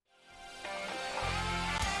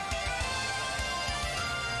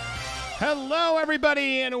Hello,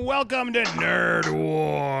 everybody, and welcome to Nerd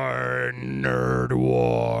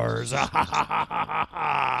Wars.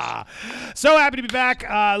 So happy to be back.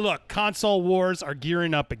 Look, console wars are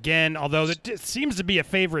gearing up again, although it seems to be a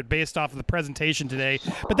favorite based off of the presentation today.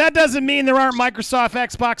 But that doesn't mean there aren't Microsoft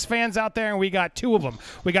Xbox fans out there, and we got two of them.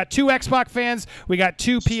 We got two Xbox fans. We got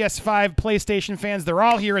two PS5 PlayStation fans. They're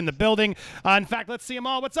all here in the building. In fact, let's see them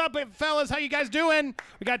all. What's up, fellas? How you guys doing?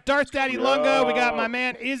 We got Darth Daddy Lunga. We got my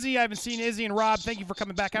man Izzy. I haven't seen Izzy and Rob. Thank you for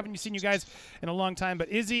coming back. Haven't seen you guys in a long time, but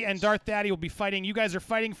Izzy and Darth Daddy will be fighting. You guys are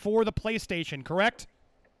fighting for the PlayStation, correct?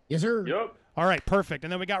 Yes, sir. Yep. All right, perfect.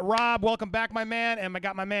 And then we got Rob. Welcome back, my man. And I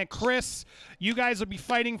got my man Chris. You guys will be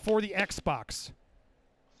fighting for the Xbox.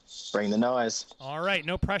 Bring the noise. All right,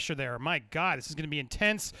 no pressure there. My God, this is going to be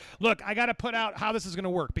intense. Look, I got to put out how this is going to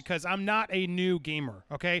work because I'm not a new gamer,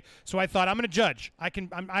 okay? So I thought I'm going to judge. I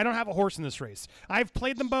don't have a horse in this race. I've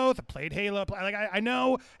played them both. I played Halo. I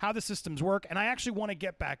know how the systems work, and I actually want to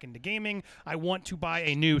get back into gaming. I want to buy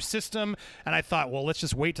a new system, and I thought, well, let's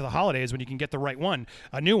just wait till the holidays when you can get the right one,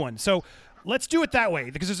 a new one. So let's do it that way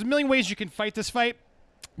because there's a million ways you can fight this fight.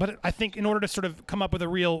 But I think in order to sort of come up with a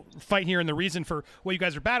real fight here and the reason for what you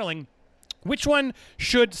guys are battling, which one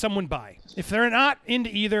should someone buy? If they're not into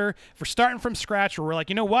either, if we're starting from scratch or we're like,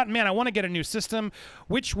 you know what, man, I want to get a new system,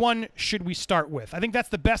 which one should we start with? I think that's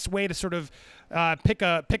the best way to sort of pick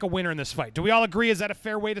a winner in this fight. Do we all agree? Is that a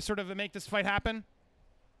fair way to sort of make this fight happen?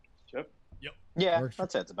 Yep. Yeah,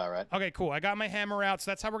 that's it. That's about right. Okay, cool. I got my hammer out, so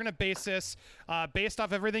that's how we're going to base this. Based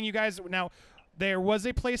off everything you guys... Now, there was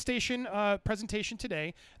a PlayStation presentation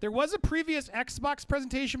today. There was a previous Xbox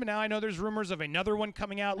presentation, but now I know there's rumors of another one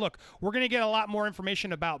coming out. Look, we're going to get a lot more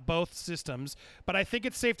information about both systems, but I think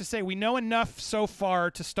it's safe to say we know enough so far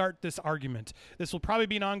to start this argument. This will probably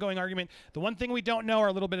be an ongoing argument. The one thing we don't know are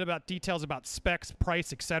a little bit about details about specs,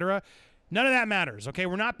 price, etc. None of that matters, okay?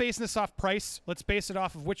 We're not basing this off price. Let's base it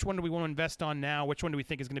off of which one do we want to invest on now, which one do we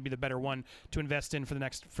think is going to be the better one to invest in for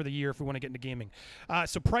the year if we want to get into gaming.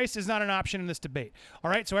 So price is not an option in this debate. All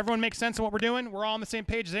right, so everyone makes sense of what we're doing? We're all on the same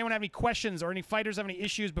page. Does anyone have any questions or any fighters have any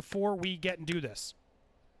issues before we get and do this?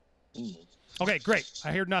 Okay, great.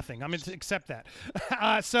 I heard nothing. I'm going to accept that.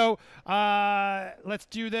 So let's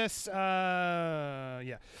do this.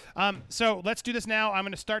 So let's do this now. I'm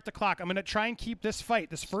going to start the clock. I'm going to try and keep this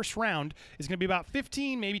fight, this first round, is going to be about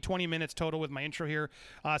 15, maybe 20 minutes total with my intro here.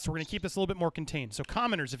 So we're going to keep this a little bit more contained. So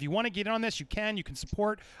commenters, if you want to get in on this, you can. You can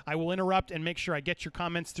support. I will interrupt and make sure I get your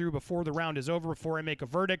comments through before the round is over, before I make a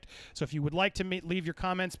verdict. So if you would like to leave your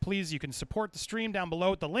comments, please, you can support the stream down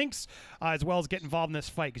below with the links, as well as get involved in this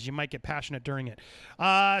fight because you might get passionate during it.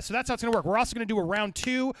 So that's how it's going to work. We're also going to do a round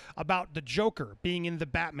 2 about the Joker being in the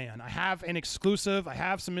Batman. I have an exclusive. I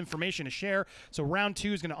have some information to share. So round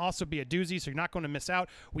 2 is going to also be a doozy, so you're not going to miss out.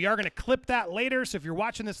 We are going to clip that later, so if you're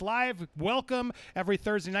watching this live, welcome. Every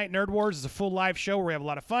Thursday night, Nerd Wars is a full live show where we have a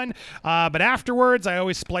lot of fun. But afterwards, I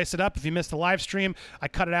always splice it up. If you missed the live stream, I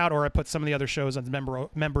cut it out or I put some of the other shows on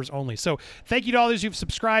members only. So thank you to all those who've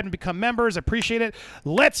subscribed and become members. I appreciate it.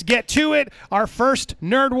 Let's get to it. Our first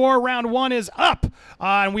Nerd War round 1 is up.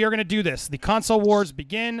 And we are going to do this. The console wars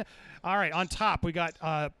begin. All right, on top we got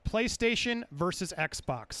PlayStation versus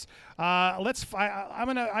Xbox.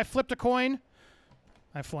 I flipped a coin.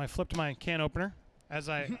 I flipped my can opener as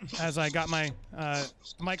I got my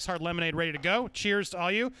Mike's Hard Lemonade ready to go. Cheers to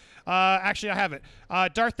all you. Actually, I have it.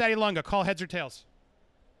 Darth Daddy Lunga, call heads or tails.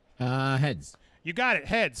 Heads. You got it.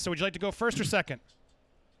 Heads. So would you like to go first or second?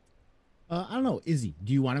 I don't know. Izzy,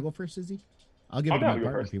 do you want to go first, Izzy? I'll give it to my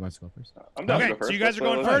partner if he wants to go first. I'm down to go Okay, first. so you guys are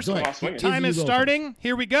going first. Go ahead. Time is Izzy, you go starting.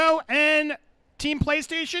 Here we go. And Team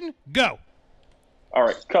PlayStation, go. All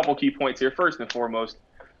right, couple key points here. First and foremost,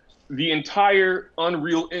 the entire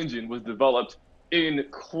Unreal Engine was developed in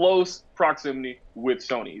close proximity with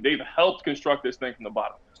Sony. They've helped construct this thing from the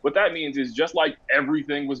bottom. What that means is just like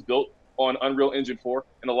everything was built on Unreal Engine 4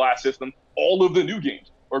 in the last system, all of the new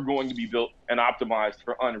games are going to be built and optimized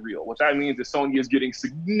for Unreal. What that means is Sony is getting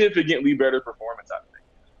significantly better performance out of it.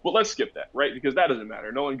 Well, let's skip that, right? Because that doesn't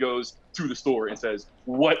matter. No one goes to the store and says,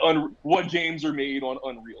 what games are made on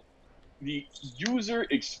Unreal? The user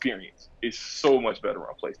experience is so much better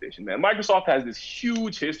on PlayStation, man. Microsoft has this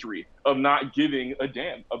huge history of not giving a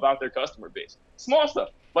damn about their customer base. Small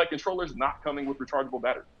stuff, like controllers not coming with rechargeable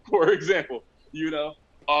battery, for example,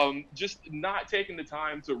 just not taking the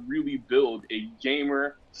time to really build a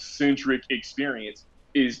gamer-centric experience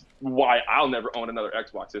is why I'll never own another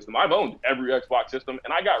Xbox system. I've owned every Xbox system,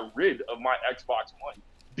 and I got rid of my Xbox One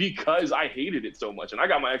because I hated it so much, and I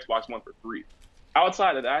got my Xbox One for free.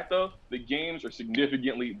 Outside of that, though, the games are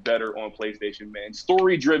significantly better on PlayStation, man.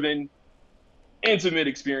 Story-driven, intimate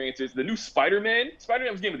experiences. The new Spider-Man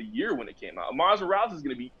was Game of the Year when it came out. Miles Morales is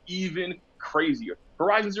going to be even crazier.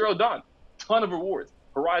 Horizon Zero Dawn, ton of rewards.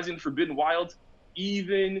 Horizon Forbidden Wilds,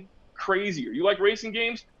 even crazier. You like racing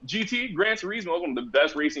games? GT, Gran Turismo is one of the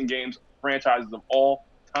best racing games franchises of all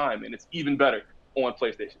time, and it's even better on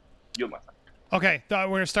PlayStation. Yield my time. Okay, we're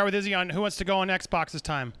going to start with Izzy on who wants to go on Xbox this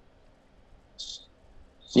time.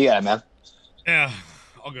 You got it, man. Yeah,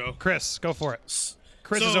 I'll go. Chris, go for it.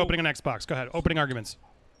 Chris is opening an Xbox. Go ahead. Opening arguments.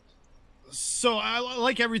 So I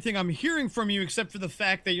like everything I'm hearing from you, except for the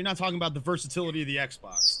fact that you're not talking about the versatility of the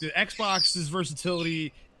Xbox. The Xbox's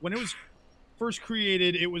versatility, when it was first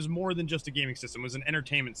created, it was more than just a gaming system. It was an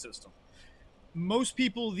entertainment system. Most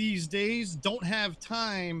people these days don't have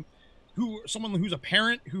time. Someone who's a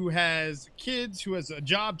parent, who has kids, who has a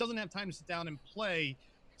job, doesn't have time to sit down and play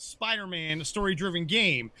Spider-Man, a story-driven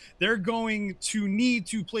game. They're going to need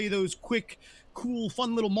to play those quick, cool,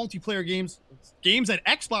 fun little multiplayer games that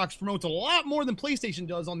Xbox promotes a lot more than PlayStation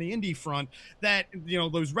does on the indie front, that,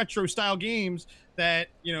 those retro style games that,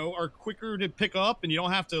 are quicker to pick up and you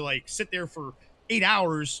don't have to like sit there for 8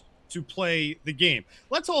 hours to play the game.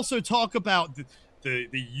 Let's also talk about the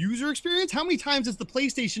user experience. How many times has the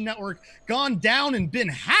PlayStation Network gone down and been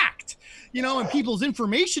hacked? And people's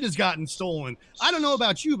information has gotten stolen. I don't know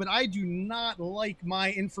about you, but I do not like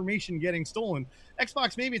my information getting stolen.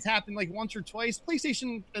 Xbox, maybe it's happened like once or twice.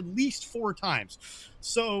 PlayStation, at least 4 times.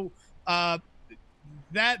 So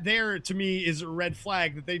that there, to me, is a red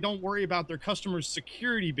flag that they don't worry about their customers'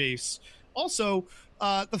 security base. Also,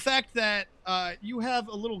 the fact that you have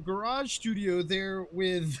a little garage studio there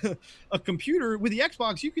with a computer. With the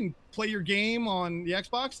Xbox, you can play your game on the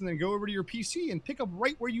Xbox and then go over to your PC and pick up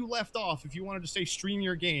right where you left off if you wanted to say stream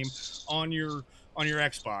your game on your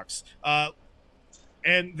Xbox.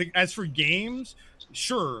 As for games,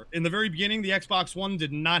 sure, in the very beginning, the Xbox One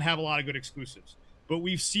did not have a lot of good exclusives, but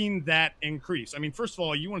we've seen that increase. I mean, first of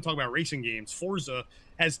all, you want to talk about racing games. Forza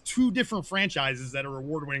has 2 different franchises that are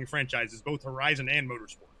award-winning franchises, both Horizon and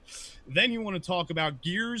Motorsport. Then you want to talk about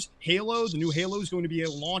Gears, Halo. The new Halo is going to be a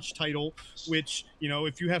launch title, which,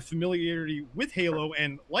 if you have familiarity with Halo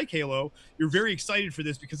and like Halo, you're very excited for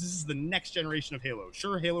this because this is the next generation of Halo.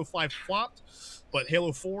 Sure, Halo 5 flopped, but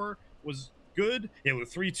Halo 4 was good. Halo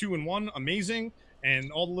 3, 2, and 1, amazing.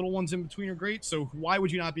 And all the little ones in between are great. So why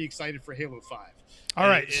would you not be excited for Halo 5? All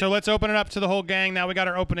right, so let's open it up to the whole gang. Now we got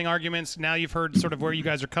our opening arguments. Now you've heard sort of where you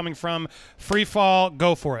guys are coming from. Free fall,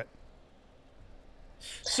 go for it.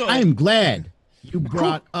 So I am glad you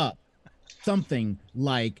brought up something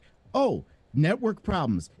like, network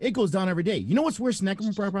problems. It goes down every day. You know what's worse than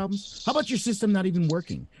network problems? How about your system not even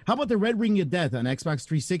working? How about the red ring of death on Xbox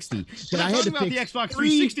 360 that I had to fix? The Xbox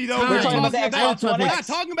 360 though. We're talking about the Xbox One. We're not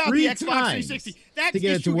talking about the Xbox 360. That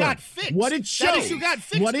issue got fixed. What it shows, that issue got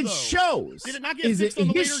fixed, what it shows Did it not get is fixed a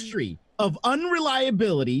history of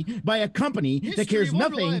unreliability by a company that cares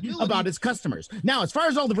nothing about its customers. Now, as far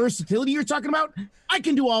as all the versatility you're talking about, I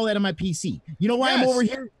can do all that on my PC. You know why I'm over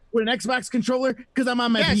here with an Xbox controller? Because I'm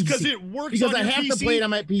on my PC. Because it works. Because I have to play it on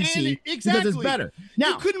my PC. Because it's better. Now,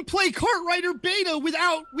 you couldn't play Kart Rider Beta with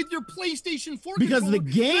your PlayStation 4 because controller.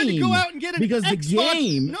 the game. You had to go out and get an because Xbox. The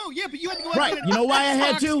game. No, yeah, but you had to go out and get an You know why Xbox I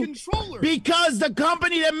had to? Controller. Because the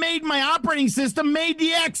company that made my operating system made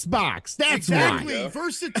the Xbox. That's exactly. why.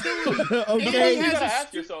 Versatility. Okay. You gotta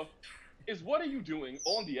ask yourself, what are you doing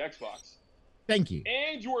on the Xbox? Thank you.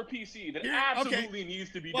 And your PC that absolutely needs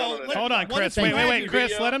to be done. Hold on, Chris. Wait,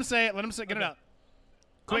 Chris. Let him say it. Get it out.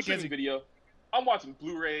 Quick, I'm video. I'm watching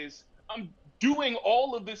Blu-rays. I'm doing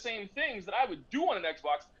all of the same things that I would do on an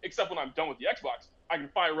Xbox, except when I'm done with the Xbox, I can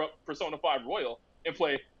fire up Persona 5 Royal and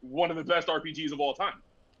play one of the best RPGs of all time.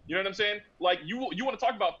 You know what I'm saying? Like, you want to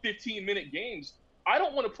talk about 15-minute games. I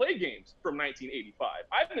don't want to play games from 1985.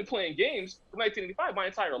 I've been playing games from 1985 my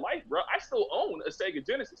entire life, bro. I still own a Sega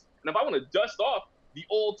Genesis. And if I want to dust off the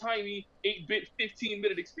old-timey 8-bit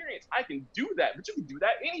 15-minute experience, I can do that. But you can do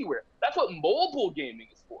that anywhere. That's what mobile gaming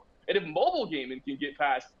is for. And if mobile gaming can get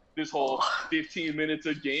past this whole 15 minutes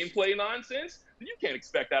of gameplay nonsense, then you can't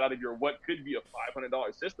expect that out of your what could be a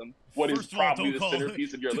 $500 system. What is probably the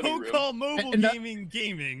centerpiece of your living room. Don't call mobile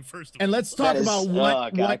gaming, first of all. And let's talk about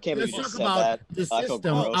let's talk about the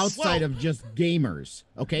system outside of just gamers,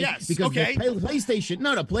 okay? Yes, because the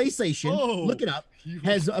PlayStation, look it up,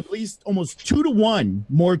 has at least almost 2-to-1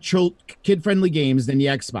 more kid-friendly games than the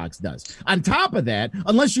Xbox does. On top of that,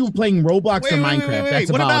 unless you were playing Roblox or Minecraft, that's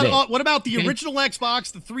about it. What about the original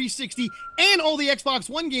Xbox, the 360, and all the Xbox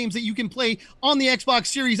One games that you can play on the Xbox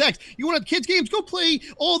Series X? You want kids games? Go play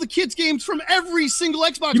all the kids games from every single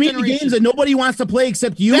Xbox generation. The games that nobody wants to play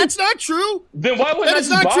except you? That's not true. Then why wouldn't I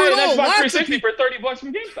just buy an Xbox 360 for $30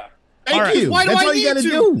 from GameStop? Thank you. Why do That's I all you need gotta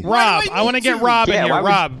to? do. Rob, I want to get Rob in Yeah, here.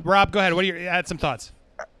 why would- Rob, go ahead. What are your add some thoughts?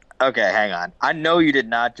 Okay, hang on. I know you did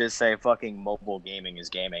not just say fucking mobile gaming is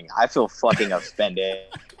gaming. I feel fucking offended.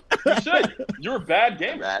 You should. You're a bad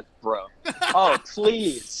gamer. That, bro. Oh,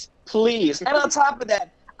 please. And on top of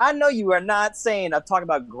that, I know you are not saying I'm talking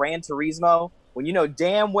about Gran Turismo when you know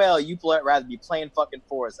damn well you rather be playing fucking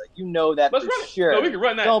Forza. You know that Let's for run it. sure. No, we can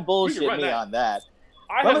run that. Don't We bullshit can run me that. on that.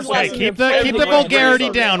 I When have was the played last Keep every the Gran vulgarity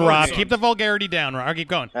Turismo down, game. Rob. Okay. Keep the vulgarity down, Rob. I'll keep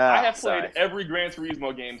going. I have played Sorry. every Gran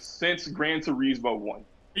Turismo game since Gran Turismo 1.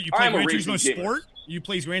 You play I'm a Gran racing Turismo gamer. Sport? You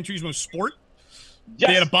play Gran Turismo Sport?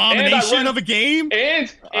 Yes. The abomination of a game?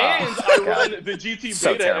 And I run the GT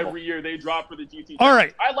So beta terrible. every year. They drop for the GT. All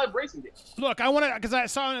right. I love racing games. Look, I want to because I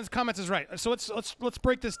saw in his comments is right. So let's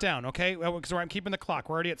break this down, okay? Because I'm keeping the clock.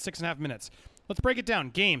 We're already at 6.5 minutes. Let's break it down.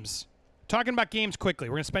 Games. Talking about games quickly.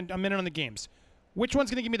 We're gonna spend a minute on the games. Which one's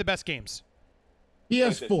gonna give me the best games?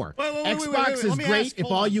 PS4. Wait, Xbox let is me great ask, if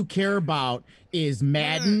hold all on. you care about is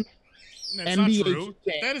Madden. That's NBA not true.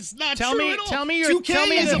 2K. That is not Tell true me- at all. tell me your- 2K tell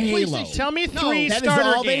me is the a Halo. PlayStation. Tell me No, three That is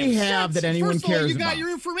starter all games. they have that anyone First of all, cares you got about.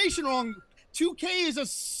 your information wrong. 2K is a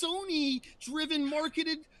Sony-driven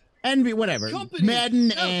marketed NBA, whatever. company. Madden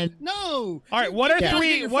No, and no. All right, what are Yeah.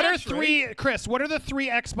 three? What are Manufacturing. three? Chris, what are the three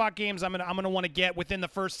Xbox games I'm gonna want to get within the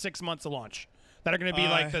first 6 months of launch that are gonna be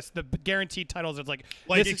like this, the guaranteed titles? It's like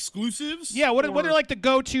Like this is- exclusives? yeah. What Or- are like the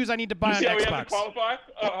go-tos I need to buy You on see how we have to Xbox? qualify?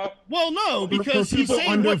 Well, no, For because he's people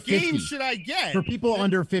saying under what 50. games should I get? for people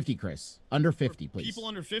under 50, Chris. Under 50, please. People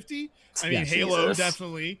under 50? I mean, Yes. Halo, Jesus.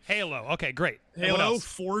 definitely. Halo. Okay, great. And what Halo, else?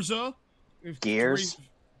 Forza. Gears.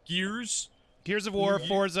 Gears. Gears of War,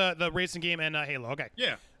 Forza, the racing game, and Halo. Okay.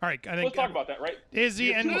 Yeah. All right. I think Let's talk about that, right? Izzy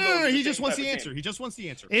Yeah, and two No, of no, those no, are he the just same wants type the of answer. game. He just wants the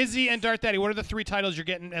answer. Izzy and Darth Daddy. What are the three titles you're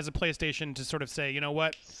getting as a PlayStation to sort of say, you know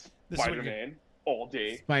what? This is what you're getting? Spider-Man all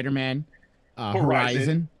day. Spider-Man, Horizon.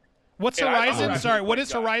 Horizon. What's And I- Horizon? I'm Sorry, a what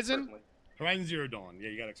is guy, Horizon? personally. Horizon Zero Dawn. Yeah,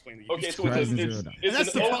 you got to explain the Okay, use so Horizon it's, Zero it's, Dawn. it's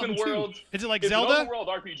That's an the open problem, too. world. Is it like It's an Zelda? open world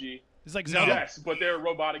RPG. It's like No. Zelda. Yes, but they're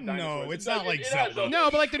robotic No, dinosaurs. it's not like it has Zelda. those- No,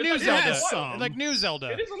 but like the new it's Zelda. has some. Like new Zelda.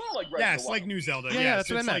 It is a lot like Breath of Yes, the like Wild. New Zelda. Yeah, yes, that's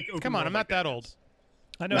what I it's meant. like open Come on, world I'm like not that that. old.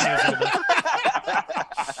 I know New Zelda.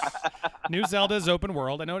 New Zelda is open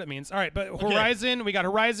world. I know what it means. All right, but Horizon, we got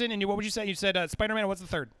Horizon, and what would you say? You said Spider-Man. What's the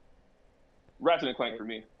third? Ratchet and Clank for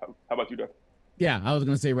me. How about you, Doug? Yeah, I was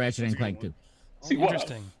gonna say Ratchet and That's a Clank good too. See, wow.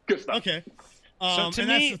 Interesting. Good stuff. Okay. So to and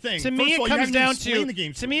me, that's the thing. to First me, of all, it you comes haven't down even explained the to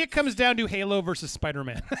game to me, it comes down to Halo versus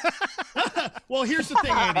Spider-Man. Well, here's the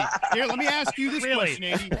thing, Andy. Here, let me ask you this Really? question,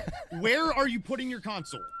 Andy. Where are you putting your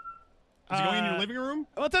console? Is it going in your living room?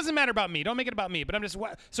 Well, it doesn't matter about me. Don't make it about me. But I'm just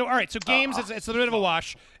so all right. So games, it's a bit of a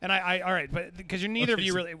wash, and I all right, but because you're neither of Okay,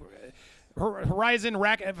 you so- really. Horizon,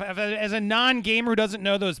 as a non-gamer who doesn't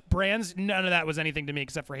know those brands, none of that was anything to me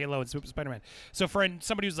except for Halo and Super Spider-Man. So for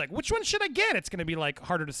somebody who's like, which one should I get? It's going to be like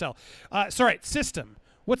harder to sell. So all right, system.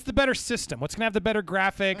 What's the better system? What's going to have the better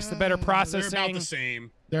graphics, the better processing? They're about the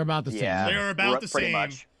same. They're about the same. Yeah. They're about the pretty same.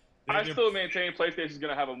 much. I still maintain PlayStation's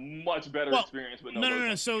going to have a much better Well, experience, but No.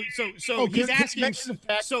 logo. So Oh, he's can you asking. mention the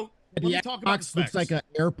fact So The let me talk about the Xbox specs. looks like an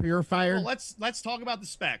air purifier. Well, let's talk about the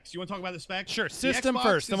specs. You want to talk about the specs? Sure, The system Xbox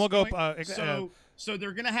first, then is we'll go, going- so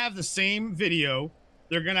they're gonna have the same video.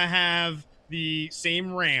 They're gonna have the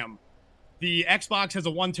same RAM. The Xbox has a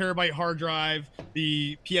 1 terabyte hard drive.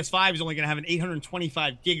 The PS5 is only going to have an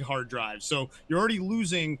 825 gig hard drive. So you're already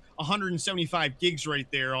losing 175 gigs right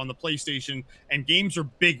there on the PlayStation, and games are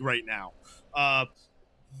big right now.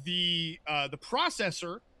 The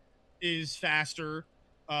processor is faster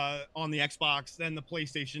on the Xbox than the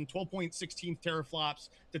PlayStation. 12.16 teraflops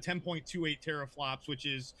to 10.28 teraflops, which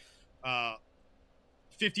is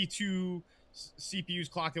 52 CPUs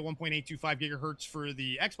clocked at 1.825 gigahertz for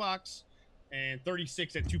the Xbox and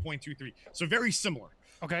 36 at 2.23. So very similar.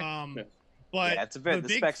 Okay. But yeah, the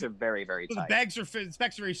specs are very, very tight. The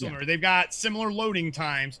specs are very similar. They've got similar loading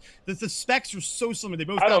times. The specs are so similar. They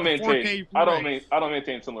both I don't got the 4K maintain. Blu-ray. I don't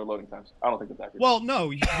maintain similar loading times. I don't think that's accurate. Well, no,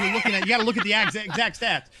 you're looking at. You got to look at the exact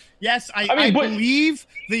stats. Yes, I but- believe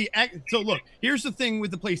the. So look, here's the thing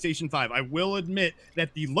with the PlayStation 5. I will admit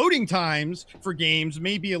that the loading times for games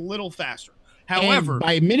may be a little faster. However, and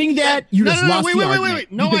by admitting that, you just lost the argument.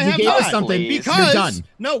 Wait. No, because I you have gave not. us something. Because You're done.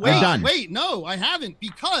 no, You're done. no, I haven't.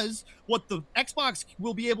 Because what the Xbox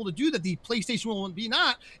will be able to do that the PlayStation will be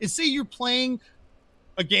not is say you're playing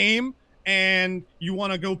a game and you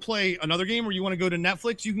want to go play another game or you want to go to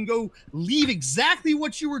Netflix, you can go leave exactly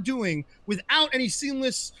what you were doing without any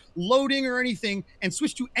seamless loading or anything and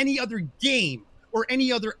switch to any other game or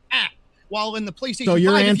any other app While in the PlayStation So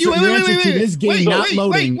your 5, answer, your answer to this game not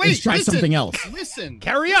loading is try listen, something else. Listen.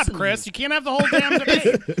 Carry up, Chris. You can't have the whole damn debate.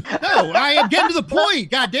 No, I am getting to the point.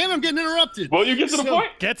 God damn, I'm getting interrupted. Well, you get to the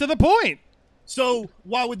point. Get to the point. So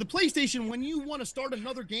while with the PlayStation, when you want to start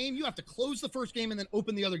another game, you have to close the first game and then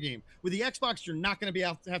open the other game. With the Xbox, you're not going to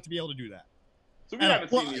have to be able to do that. So we haven't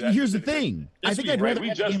Well, seen that. here's the thing. I think I'd rather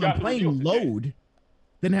have the game I'm playing load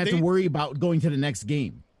than have to worry about going to the next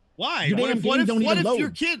game. Why? Your damn What games don't even if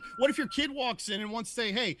load. what if your kid walks in and wants to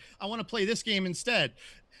say, "Hey, I want to play this game instead"?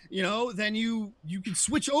 You know, then you can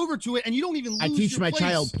switch over to it, and you don't even lose I teach your my place.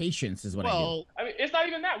 child patience is what I do. I mean, it's not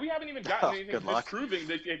even that. We haven't even gotten anything disproving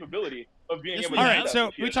the capability of being able to All do right, that so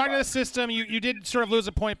with we PS5. talked about the system. You did sort of lose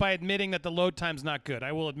a point by admitting that the load time's not good.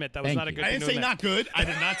 I will admit that was Thank not a you. good I thing didn't to say admit. not good. I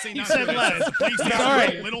did not say not said good. less. I said the PlayStation All was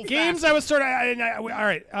right, a little games. faster. I was sort of. All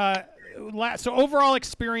right. So overall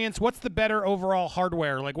experience, what's the better overall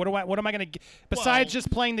hardware? Like, what am I going to get besides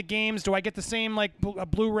just playing the games? Do I get the same like a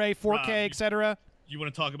Blu-ray, 4K, etc.? You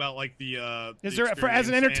want to talk about like the Is the there as an experience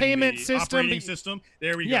and entertainment the system? operating system?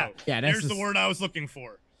 There we Yeah. go. Yeah, that's There's the just- word I was looking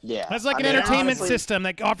for. Yeah, That's like I an mean, entertainment honestly, system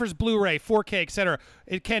that offers Blu-ray, 4K, etc.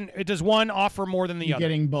 Does one offer more than the You're other?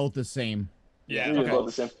 getting both the same. Yeah. We Okay. love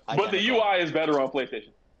the same. But the UI is better on PlayStation.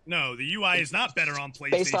 No, the UI is not better on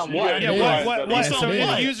PlayStation. Based on what? Yeah, Yeah, what? yeah, So yeah. in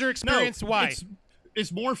Why? user experience, why?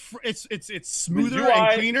 It's more. It's smoother UI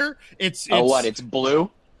and cleaner. It's what? It's blue.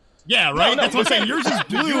 Yeah, right. No, That's what I'm saying. Yours is the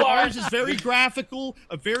blue. UI Ours is very graphical,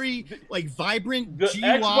 a very like vibrant The GUI.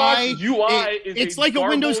 Xbox UI It's is like a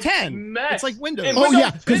Windows garbled 10. mess. It's like Windows. And Oh Windows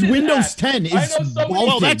yeah, because 10 is Windows that. 10 I know is so many vaulted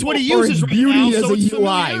Well, that's what he for uses its right beauty now. as So a it's UI,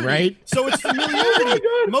 familiarity. right? So it's familiarity.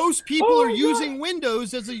 God. Most people Oh are my using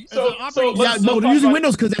Windows as an So operating Yeah, let's system. no, talk they're using about-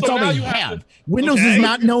 Windows because that's so all now they you have have. to- Windows Okay. is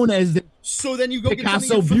not known as the So then you go get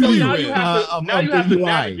Picasso something you're beauty familiar Now with. you have to, of now you the have to UI.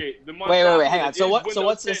 navigate the Wait, hang on. So what? So Windows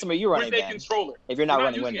what 10 system are you running with a then? controller. If you're not We're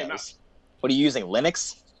running using it Windows, what are you using?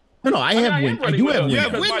 Linux? No, I have am Windows. I running do have Windows. You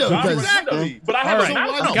have Windows. Windows, my job is exactly. Windows, But I All have right. a So why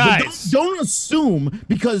Mac. not? Guys. Don't assume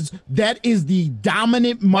because that is the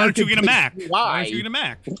dominant Why market. don't you get a Mac? Why don't you get a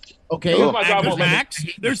Mac? Okay. Here's my job There's on Macs.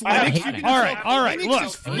 There's I have Linux. a You can All install- right, all right. Linux Look,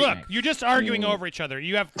 is free. look. You're just arguing over each other.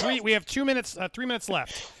 You have we have 2 minutes, 3 minutes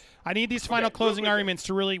left. I need these final Okay, closing real quick. arguments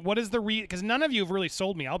to really. What is the because none of you have really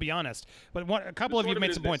sold me. I'll be honest, but a couple of you have short of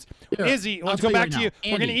made it some is points. Here, Izzy, I'll let's tell go you back right to now. you.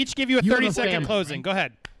 We're going to Andy, each give you a you have a 30-second family, closing. right? Go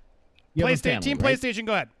ahead. You have a PlayStation, family, Team right? PlayStation.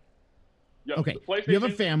 Go ahead. Yeah, Okay, the you have a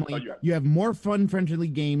PlayStation- family. Oh, you have- You have more fun-friendly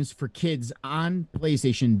games for kids on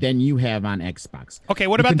PlayStation than you have on Xbox. Okay,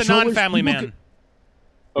 what The about the controllers- non-family people man? could-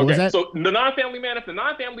 What was Okay, that? so the non-family man, if the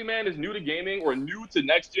non-family man is new to gaming or new to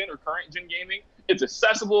next gen or current gen gaming, it's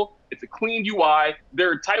accessible, it's a clean UI, there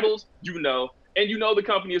are titles you know, and you know the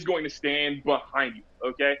company is going to stand behind you,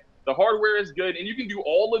 okay? The hardware is good, and you can do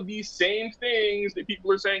all of these same things that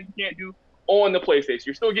people are saying you can't do on the PlayStation.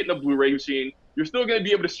 You're still getting a Blu-ray machine, you're still going to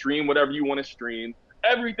be able to stream whatever you want to stream,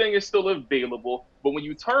 everything is still available, but when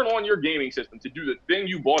you turn on your gaming system to do the thing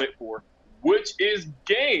you bought it for, which is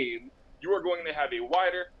game, you are going to have a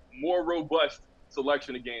wider, more robust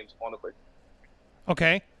selection of games on the PlayStation.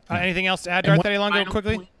 Okay. Anything else to add, And Darth one Eddie Longo, final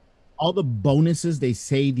quickly? point, all the bonuses they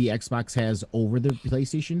say the Xbox has over the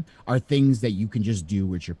PlayStation are things that you can just do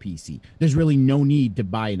with your PC. There's really no need to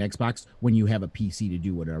buy an Xbox when you have a PC to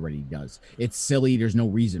do what it already does. It's silly. There's no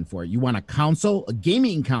reason for it. You want a console, a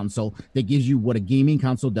gaming console that gives you what a gaming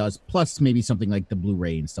console does, plus maybe something like the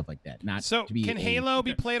Blu-ray and stuff like that. Not So to be can a- Halo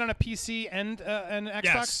be played on a PC and an Xbox?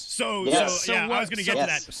 Yes. So, Yes. so yeah, what- I was going to get so- to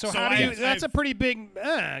that. So how do you? That's a I've- pretty big,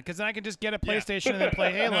 because then I can just get a PlayStation and then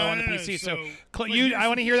play Halo No, on the no, no, PC. so- So but you, here's I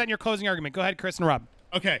want to the hear that in your closing argument. Go ahead, Chris and Rob.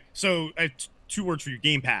 Okay, so I have 2 words for you: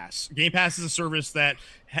 Game Pass. Game Pass is a service that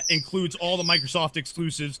includes all the Microsoft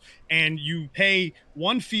exclusives, and you pay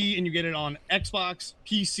one fee and you get it on Xbox,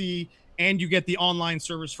 PC, and you get the online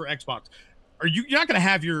service for Xbox. You're not going to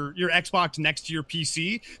have your Xbox next to your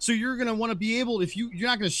PC, so you're going to want to be able, if you're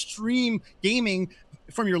not going to stream gaming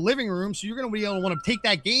from your living room, so you're going to be able to want to take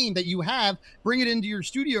that game that you have, bring it into your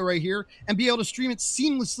studio right here, and be able to stream it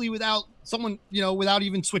seamlessly without someone, without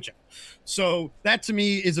even switching. So that to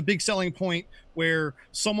me is a big selling point, where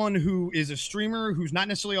someone who is a streamer who's not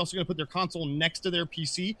necessarily also going to put their console next to their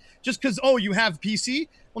PC, just because, you have PC.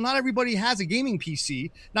 Well, not everybody has a gaming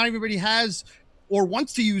PC. Not everybody has or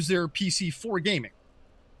wants to use their PC for gaming.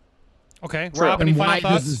 Okay, Sure. Rob, any And final why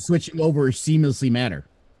does the thoughts? switching over seamlessly matter?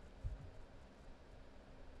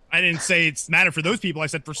 I didn't say it's matter for those people. I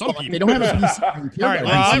said for some Well, people. they don't have a PC. All right,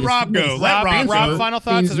 let Rob go. Let Rob go. Rob, final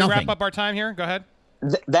thoughts means as we wrap nothing. up our time here. Go ahead.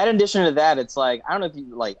 That in addition to that, it's like, I don't know if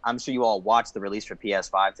you I'm sure you all watched the release for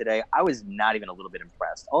PS5 today. I was not even a little bit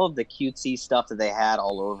impressed. All of the cutesy stuff that they had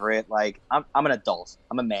all over it. Like, I'm an adult.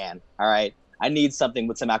 I'm a man. All right. I need something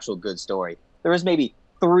with some actual good story. There was maybe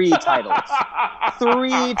 3 titles.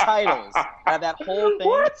 3 titles out of that whole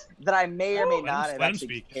thing that I may or may not have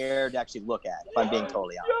actually cared to actually look at, if I'm being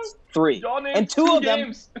totally honest. 3. And 2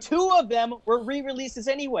 of them were re-releases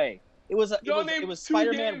anyway. It was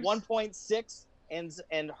Spider-Man 1.6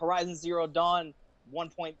 and Horizon Zero Dawn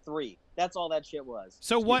 1.3. That's all that shit was.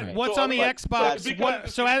 So what's on the Xbox?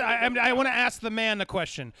 So I want to ask the man the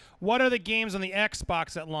question. What are the games on the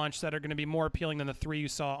Xbox at launch that are going to be more appealing than the 3 you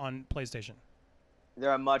saw on PlayStation? There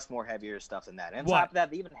are much more heavier stuff than that. And on top of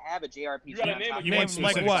that, they even have a JRPG on top of it.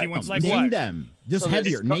 Like what? Name them. Just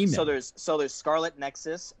heavier. Name them. So there's Scarlet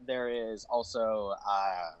Nexus. There is also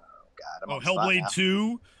Hellblade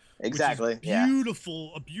 2. Exactly.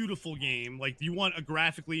 A beautiful game. Like, you want a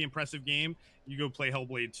graphically impressive game, you go play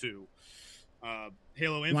Hellblade 2.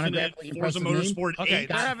 Halo Infinite, Forza Motorsport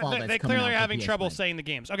 8. They clearly are having trouble saying the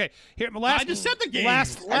games. Okay, here. I just said the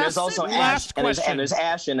games. There's also last question. And there's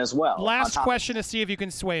Ashen as well. Last question to see if you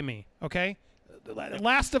can sway me. Okay.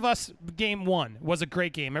 Last of Us Game 1 was a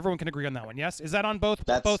great game. Everyone can agree on that one. Yes. Is that on both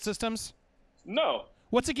systems? No.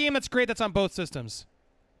 What's a game that's great that's on both systems?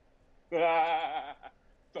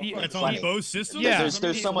 It's on both systems? Yeah.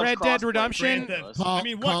 There's so much Red Dead Redemption. What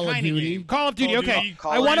kind of game? Call of Duty. Okay.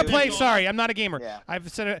 I want to play. Sorry, I'm not a gamer. Yeah. I've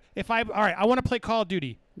said it. All right, I want to play Call of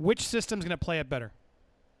Duty. Which system's going to play it better?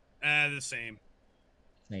 The same.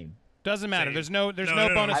 Doesn't matter. Same. There's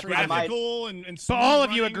no bonus for graphical and but all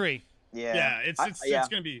of you agree. Yeah. It's going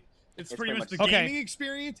to be. It's pretty much the gaming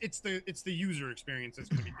experience. It's the user experience. It's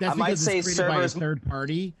going to be. That's because it's created by a third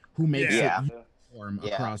party who makes it.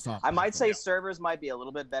 Across all I might say servers might be a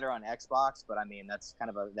little bit better on Xbox, but I mean that's kind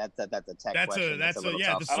of a that's a tech question.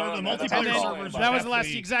 The multiplayer servers. That was the last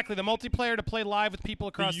the multiplayer to play live with people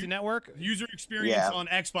across the network. User experience on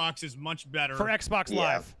Xbox is much better for Xbox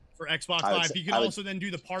Live. For Xbox Live, you can also then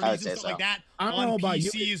do the parties and stuff like that on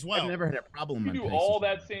PC as well. I've never had a problem. You do all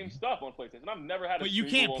that same stuff on PlayStation. I've never had. But you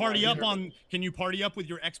can't party up on. Can you party up with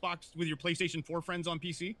your Xbox with your PlayStation 4 friends on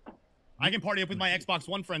PC? I can party up with my Xbox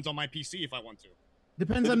One friends on my PC if I want to.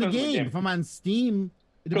 Depends on the game. If I'm on Steam,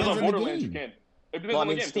 it depends on the game. You can. It depends on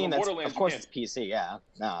the game. Steam, of course, it's PC. Yeah.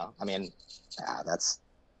 No, I mean, that's.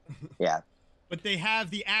 But they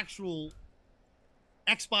have the actual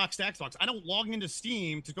Xbox to Xbox. I don't log into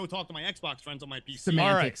Steam to go talk to my Xbox friends on my PC.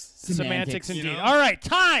 Semantics indeed. You know? All right,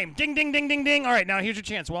 time. Ding, ding, ding, ding, ding. All right, now here's your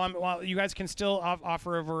chance. While you guys can still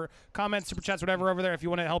offer over comments, super chats, whatever over there. If you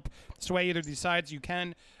want to help sway either of these sides, you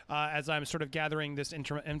can. As I'm sort of gathering this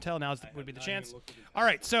intel, now would be the chance. All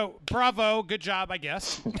right, so bravo, good job, I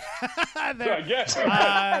guess. I guess.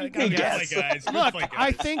 Guys. Look,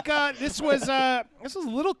 I think this was a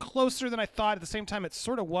little closer than I thought. At the same time, it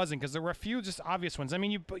sort of wasn't because there were a few just obvious ones. I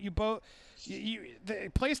mean, you both. The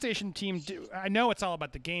PlayStation team. I know it's all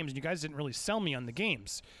about the games, and you guys didn't really sell me on the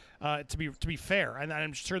games. To be fair, and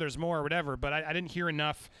I'm sure there's more or whatever, but I didn't hear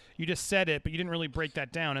enough. You just said it, but you didn't really break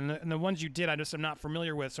that down. And the ones you did, I just am not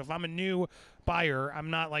familiar with. So if I'm a new buyer,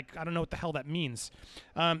 I'm not I don't know what the hell that means.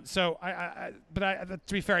 But to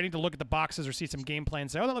be fair, I need to look at the boxes or see some gameplay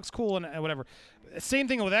and say, oh, that looks cool and whatever. Same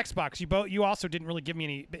thing with Xbox. You also didn't really give me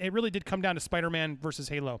any. It really did come down to Spider-Man versus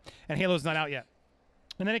Halo, and Halo's not out yet.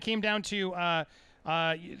 And then it came down to.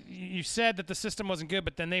 You said that the system wasn't good,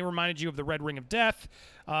 but then they reminded you of the Red Ring of Death.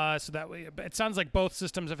 So that way, it sounds like both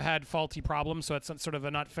systems have had faulty problems, so it's sort of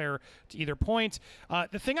not fair to either point.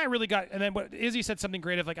 The thing I really got, and then what Izzy said something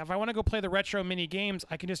great of if I want to go play the retro mini games,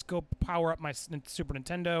 I can just go power up my Super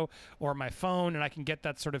Nintendo or my phone, and I can get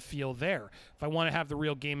that sort of feel there. If I want to have the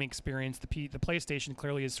real gaming experience, the PlayStation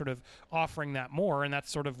clearly is sort of offering that more, and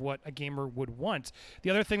that's sort of what a gamer would want.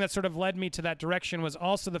 The other thing that sort of led me to that direction was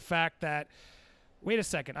also the fact that wait a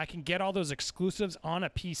second, I can get all those exclusives on a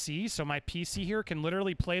PC, so my PC here can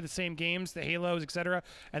literally play the same games, the Halos, etc.,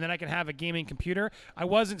 and then I can have a gaming computer. I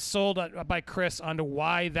wasn't sold by Chris onto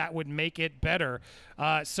why that would make it better.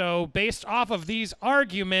 So based off of these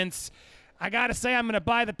arguments, I got to say I'm going to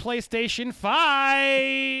buy the PlayStation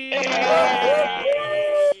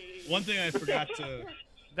 5. One thing I forgot to...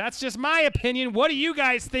 That's just my opinion. What do you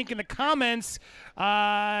guys think in the comments?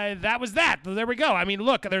 That was that. There we go. I mean,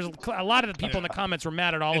 look, there's a lot of the people in the comments were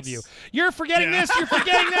mad at all of you. You're forgetting this. You're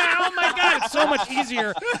forgetting that. Oh my God! It's so much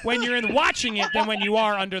easier when you're watching it than when you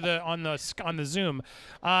are on the Zoom.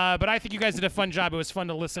 But I think you guys did a fun job. It was fun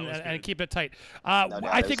to listen and keep it tight.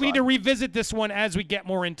 I think we need to revisit this one as we get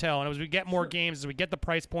more intel and as we get more games, as we get the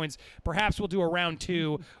price points. Perhaps we'll do a round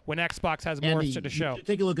 2 when Xbox has more to show.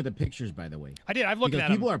 Take a look at the pictures, by the way. I did. I've looked at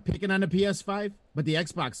them. People are picking on the PS5. But the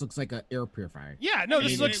Xbox looks like an air purifier. Yeah, no,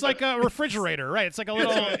 this looks like a refrigerator, right? It's like a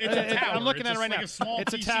little. It's a tower. I'm looking at it right like now. A small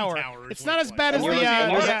it's a PC tower. is It's what not as like. bad as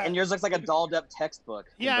And the. yours looks like a dolled up textbook.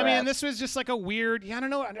 Yeah, I mean, Congrats. and this was just like a weird. Yeah, I don't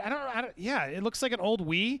know. I don't. Yeah, it looks like an old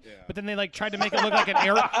Wii, but then they like tried to make it look like an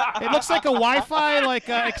air. It looks like a Wi-Fi, like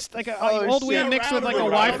a old Wii mixed with like a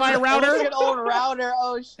Wi-Fi It looks router. like an old router.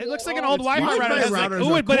 Oh shit. It looks like an old Wi-Fi Wi-Fi router. It's like, routers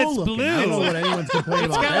ooh, are but cool it's looking. blue. I don't know what anyone's complaining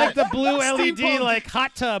It's about got that. like the blue LED Steampunk. like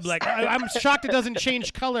hot tub. Like I'm shocked it doesn't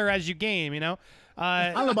change color as you game. You know.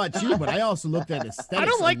 I don't know about you, but I also looked at aesthetics. I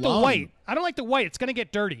don't like the alone. white. I don't like the white. It's gonna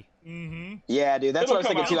get dirty. Yeah, dude, that's It'll what I was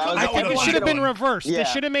thinking come too. out. I think it should have been reversed. They Yeah.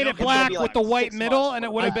 should have made it It'll black be with like the white 6 middle, months and it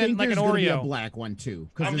before. would I have been think like an there's gonna be a Oreo. black one too, I don't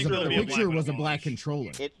because think the there'll be a picture black was a one. black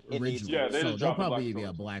controller It needs originally, to. Yeah, they so just there'll dropped a black probably be a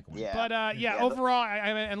controller. black one. Yeah. But Yeah, the- overall,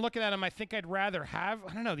 and looking at them, I think I'd rather have.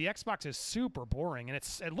 I don't know. The Xbox is super boring, and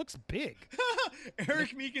it looks big.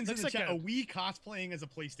 Eric Meekins in Looks the like chat. a- A Wii cosplaying as a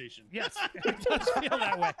PlayStation. Yes, it does feel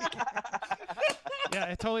that way. Yeah,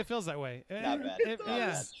 it totally feels that way. Not bad. Yeah. Not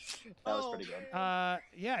bad. That was pretty good.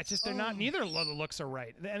 Yeah, it's just they're not. Neither of the looks are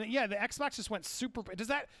right. And yeah, the Xbox just went super. Does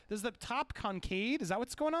the top concave? Is that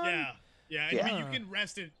what's going on? Yeah. Yeah, I mean, Yeah. you can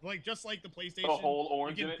rest it like just like the PlayStation. A whole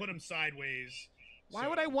orange You in can it? put them sideways. Why so-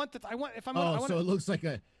 would I want that? I want if I'm. I Oh, want so it looks like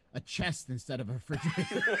a chest instead of a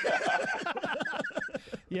refrigerator.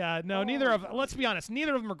 Yeah, no, neither of. Let's be honest,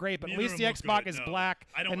 neither of them are great. But Neither at least of the them look Xbox good, is no. black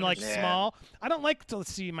I don't and like understand. small. I don't like to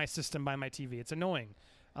see my system by my TV. It's annoying.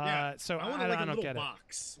 Yeah, So I want I like a don't little get it.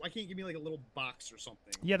 box. Why can't you give me like a little box or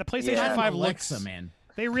something? Yeah, the PlayStation Yeah. 5 Alexa, looks. man.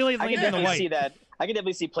 They really I lean can in the definitely see white. that. I can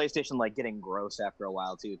definitely see PlayStation like getting gross after a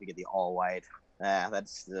while too if you get the all white.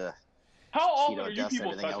 That's the. How often Cheeto are you dust,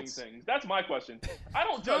 people everything touching else. things? That's my question. I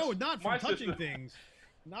don't touch No, not my from touching system. things.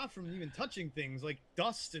 Not from even touching things like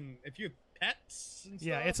dust and if you have pets and stuff.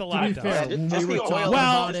 Yeah, it's a To lot be of dust. fair, Just when the we were oil. talking Well,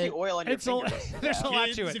 about just it, the oil on your It's a, fingers. there's a lot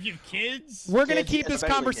Kids, to it. if you have kids. We're going to Kids, keep this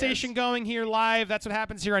especially conversation kids. going here live. That's what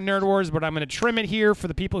happens here on Nerd Wars, but I'm going to trim it here for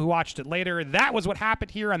the people who watched it later. That was what happened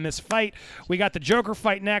here on this fight. We got the Joker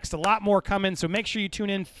fight next, a lot more coming, so make sure you tune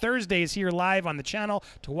in Thursdays here live on the channel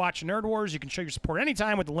to watch Nerd Wars. You can show your support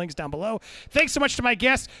anytime with the links down below. Thanks so much to my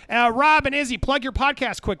guests. Rob and Izzy, plug your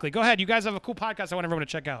podcast quickly. Go ahead. You guys have a cool podcast I want everyone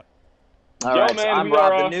to check out. All Yo, right, man, so I'm we are,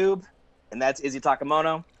 Rob the Noob, and that's Izzy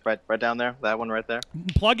Takamono, right down there. That one right there.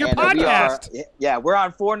 Plug your And, podcast. we're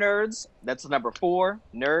on 4 Nerds. That's the number 4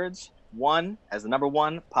 Nerds. 1 as the number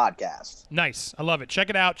 1 podcast. Nice. I love it. Check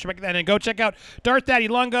it out. Check that and go check out Darth Daddy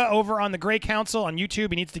Lunga over on the Grey Council on YouTube.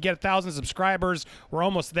 He needs to get 1,000 subscribers. We're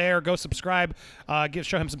almost there. Go subscribe.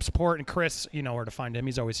 Show him some support. And Chris, you know where to find him.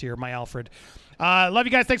 He's always here. My Alfred. Love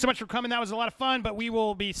you guys. Thanks so much for coming. That was a lot of fun. But we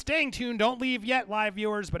will be staying tuned. Don't leave yet, live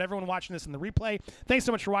viewers. But everyone watching this in the replay, thanks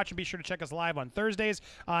so much for watching. Be sure to check us live on Thursdays.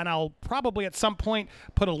 And I'll probably at some point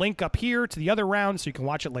put a link up here to the other round so you can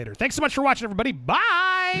watch it later. Thanks so much for watching, everybody.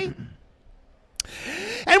 Bye.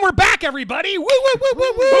 And we're back, everybody! Woo, woo, woo,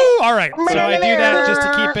 woo, woo! All right, so I do that just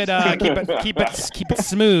to keep it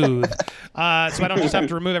smooth, so I don't just have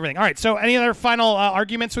to remove everything. All right, so any other final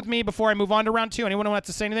arguments with me before I move on to round 2? Anyone want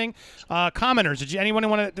to say anything? Commenters, anyone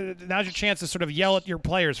want to? Now's your chance to sort of yell at your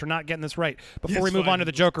players for not getting this right before we move on to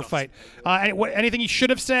the Joker fight. Anything you should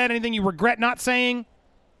have said? Anything you regret not saying?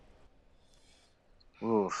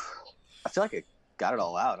 Oof. I feel like I got it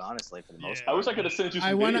all out, honestly, for the most Yeah. I part. wish I could have sent you some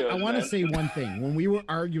I want videos, to man. say one thing. When we were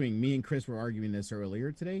arguing, me and Chris were arguing this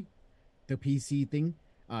earlier today, the PC thing.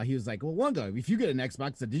 He was like, "Well, Lunga, if you get an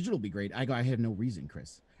Xbox, the digital will be great." I go, "I have no reason,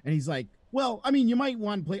 Chris." And he's like, "Well, I mean, you might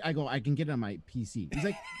want to play." I go, "I can get it on my PC." He's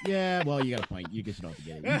like, "Yeah, well, you got a point. You should have to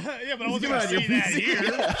get it." Yeah, but I He's wasn't giving gonna out your say that PC. here. I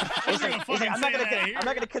wasn't He's gonna like, fucking I'm say that here. not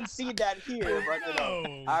gonna concede that here, but you know.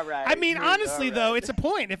 No. All right. I mean, good, honestly, all though, right. it's a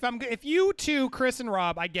point. If you two, Chris and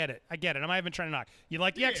Rob, I get it. I'm not even trying to knock. You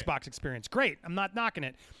like the Yeah. Xbox experience, great. I'm not knocking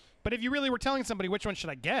it. But if you really were telling somebody which one should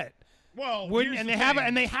I get, Well, wouldn't here's and the they have thing.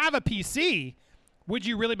 and they have a PC, would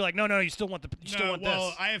you really be like, no, you still want well,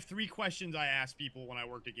 this? I have 3 questions I asked people when I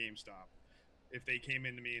worked at GameStop. If they came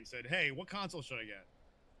into me and said, "Hey, what console should I get?"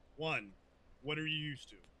 1, what are you used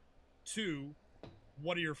to? 2,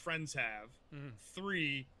 what do your friends have?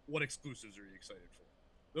 3, what exclusives are you excited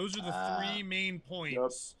for? Those are the 3 main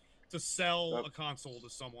points to sell Yep. a console to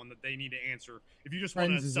someone that they need to answer. If you just want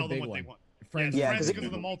Friends to is a sell them big what they one. want. Friends, Yeah, Friends 'cause because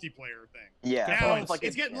of the multiplayer thing. Yeah. Now it's like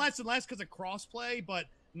it's getting less and less because of crossplay, but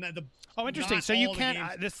Oh, interesting. not So you all the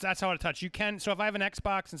can games- that's how to touch. You can. So if I have an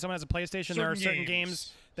Xbox and someone has a PlayStation, there are certain Certain games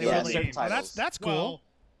games. they Yeah, really. certain Oh, titles. that's cool. Well,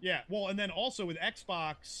 yeah. Well, and then also with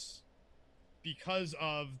Xbox, because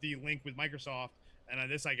of the link with Microsoft, and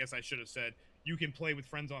this I guess I should have said, you can play with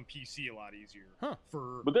friends on PC a lot easier. Huh.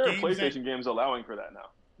 For But there are games PlayStation games allowing for that now.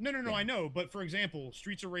 No, I know. But for example,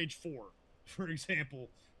 Streets of Rage 4, for example,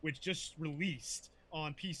 which just released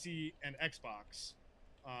on PC and Xbox.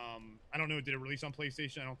 I don't know, did it release on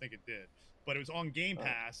PlayStation? I don't think it did, but it was on Game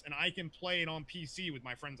Pass, and I can play it on PC with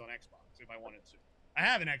my friends on Xbox if I wanted to. I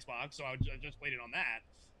have an Xbox, so I just played it on that.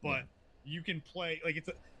 But you can play like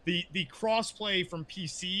the cross-play from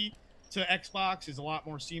PC to Xbox is a lot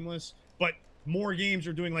more seamless. But more games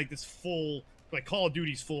are doing like this full, like Call of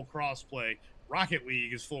Duty's full cross-play. Rocket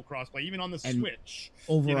League is full crossplay, even on the Switch.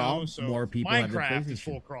 Overall, so more people have Minecraft the is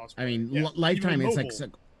full PlayStation. crossplay. I mean, Yeah. lifetime Even it's mobile.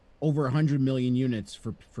 like over 100 million units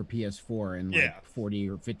for PS4 and like Yeah. 40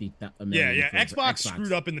 or 50 Yeah, million. yeah. for Xbox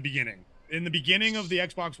screwed up in the beginning. In the beginning of the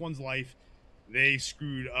Xbox One's life, they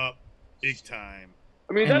screwed up big time.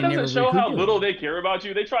 I mean, And that they doesn't never show how recouped it. little they care about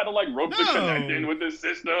you. They try to like rope the No. Connect in with the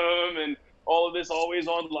system and all of this always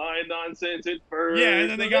online nonsense at first. Yeah, and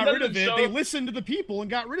then they got That rid of doesn't it. show- They listened to the people and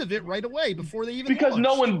got rid of it right away before they even because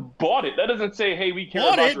no launched. one bought it. That doesn't say, hey, we care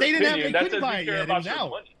Bought about it. your They didn't have- opinion. they That couldn't says buy we it care yet. It about was your out.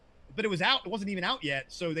 money. But it was out. It wasn't even out yet,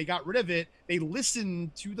 so they got rid of it. They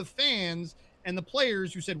listened to the fans and the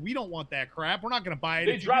players who said, "We don't want that crap. We're not going to buy it."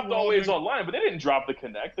 They If you dropped do, we're all Always gonna-" Online, but they didn't drop the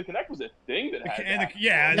Connect. The Connect was a thing that had And that.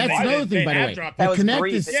 yeah, That's they- another they thing, by the have way. dropped The That was Kinect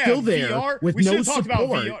brief. is still there VR, with we no should've talked about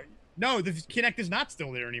support, VR. No, the Kinect is not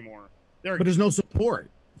still there anymore. They're but there's no support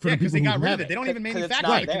for yeah, the because people they got who rid have of it. They don't even 'Cause it's manufacture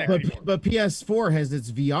not the there. Kinect anymore. But PS4 has its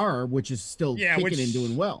VR, which is still Yeah, kicking which- and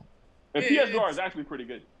doing well. And It's- PSVR is actually pretty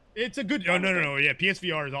good. It's a good. No. Yeah,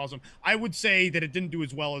 PSVR is awesome. I would say that it didn't do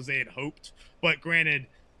as well as they had hoped, but granted,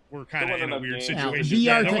 we're kind of wasn't in a enough weird games. Now, situation. VR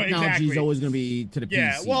Yeah, no, technology is exactly. always going to be to the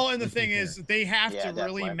Yeah, PC. well, and the let's be thing fair. is, they have Yeah, to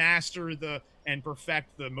really definitely. master and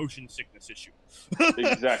perfect the motion sickness issue.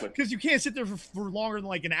 Exactly. Because you can't sit there for longer than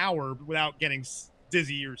like an hour without getting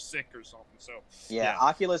dizzy or sick or something. So Yeah,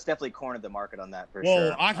 Oculus definitely cornered the market on that for well,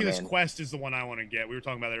 sure. Oculus I mean, Quest is the one I want to get. We were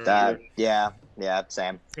talking about that that, earlier. yeah,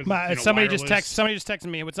 same. 'Cause, Somebody just wireless. texted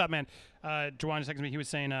me. What's up, man? Jawan just texted me. He was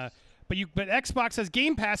saying, but Xbox has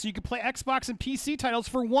Game Pass, so you can play Xbox and PC titles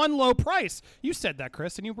for one low price. You said that,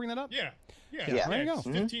 Chris. Didn't you bring that up? Yeah. There you go. It's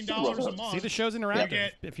 $15 a month. See, the show's interactive.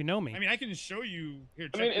 get- if you know me. I mean, I can show you here.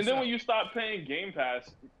 I Check mean, and this then out. when you stop paying Game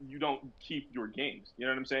Pass, you don't keep your games. You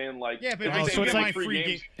know what I'm saying? Like, Yeah, but if I they still give get you my free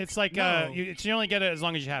games, game. it's like No. you only get it as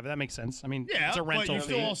long as you have it. That makes sense. I mean, Yeah, it's a rental but you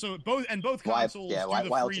still fee. also both Why? consoles. Yeah, do why the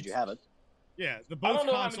else free did you have it? Yeah, the I both don't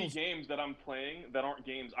know how many consoles. games that I'm playing that aren't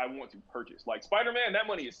games I want to purchase. Like Spider-Man, that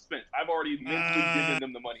money is spent. I've already mentally given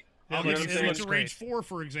them the money. Yeah, I'll it give looks- you it looks Streets of great. Rage 4,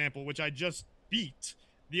 for example, which I just beat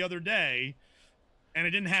the other day, and I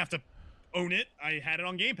didn't have to own it. I had it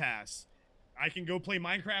on Game Pass. I can go play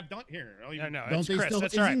Minecraft. Here, I'll even, No, Don't it's they Chris. still-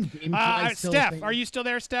 That's all right. isn't GameFly still a Steph, thing? are you still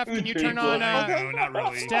there? Steph, can you turn GameFly. on? no, not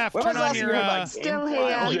really. Steph, When turn was on last your. you heard about Still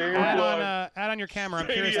GameFly? here. Add on your camera. I'm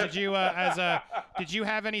curious. Did you did you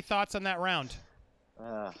have any thoughts on that round?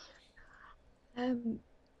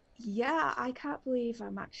 Yeah, I can't believe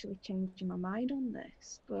I'm actually changing my mind on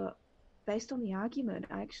this, but based on the argument,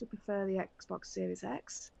 I actually prefer the Xbox Series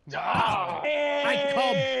X. I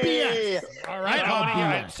call BS. All right. Oh,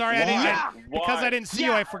 I'm sorry, I didn't. Why? Because I didn't see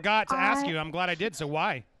you, I forgot to ask I- you. I'm glad I did. So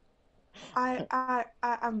why?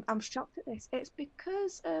 I'm shocked at this. It's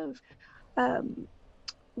because of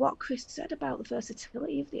what Chris said about the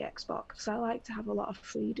versatility of the Xbox. I like to have a lot of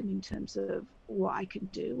freedom in terms of what I can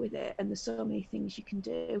do with it, and there's so many things you can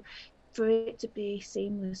do. For it to be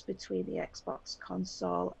seamless between the Xbox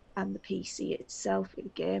console and the PC itself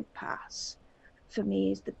with Game Pass, for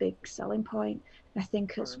me, is the big selling point. I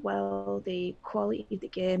think as well the quality of the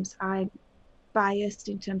games. I'm biased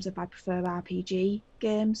in terms of I prefer RPG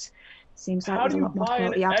games. Seems like How there's do a you lot more buy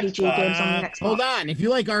an quality RPG Xbox? games on the Xbox. Hold on. If you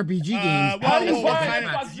like RPG games, well, How do you well, buy kind an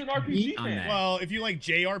of- Xbox as an RPG beat on fan? that. Well, if you like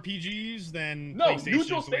JRPGs, then No, PlayStation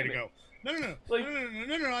neutral is the way to statement. go. No.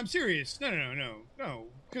 Like- No, I'm serious. No.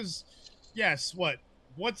 Because, yes,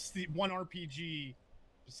 what's the one RPG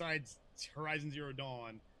besides Horizon Zero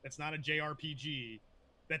Dawn that's not a JRPG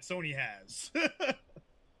that Sony has? I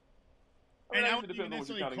mean, I I don't guess it even depends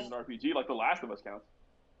on what you're necessarily counting as an RPG. Like The Last of Us counts.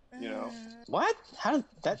 You know. What? How did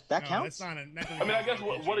that No, counts? That's not a, that I mean, I doesn't guess count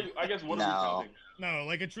what as are RPG. you, I guess what No. are we counting? No,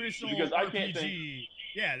 like a traditional Because I RPG. can't think.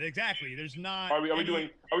 Yeah, exactly. There's not. Are we any- doing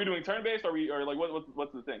turn based? Or like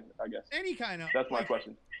what's the thing? I guess any kind of? that's my like,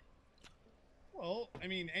 question. Well, I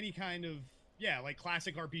mean, any kind of like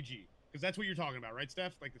classic RPG, because that's what you're talking about, right,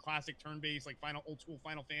 Steph? Like the classic turn-based, like old school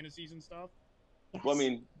Final Fantasies and stuff. Yes. Well, I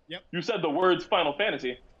mean, Yep. you said the words Final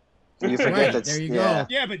Fantasy. You forget Right, that. there you yeah. go.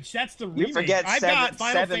 Yeah, but that's the You remake. forget I've got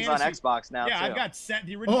Final Sevens on Fantasy. Xbox now Yeah, too. I've got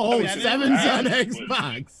the original. Oh, Seven. Seven's on Right.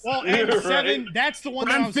 Xbox. Well, and Right. 7. That's the one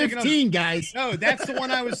We're that I on was thinking of. 15, guys. No, that's the one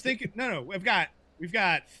I was thinking. No, we've got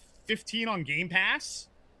 15 on Game Pass.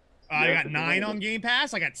 I got 9 on Game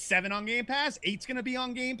Pass. I got 7 on Game Pass. 8's gonna be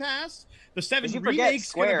on Game Pass. The 7 you forget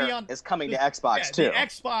remake's gonna Square be on. is coming to Xbox too. The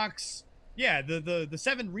Xbox. Yeah, the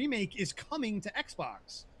 7 remake is coming to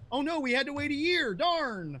Xbox. Oh no, we had to wait a year.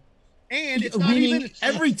 Darn. And it's not even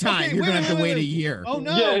every time you're gonna have to wait a year. Oh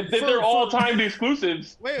no! Yeah, if they're all timed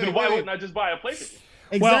exclusives, then why wouldn't I just buy a PlayStation?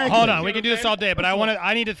 Exactly. Well, hold on. We can do this all day, but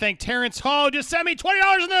I need to thank Terrence Hall. Just sent me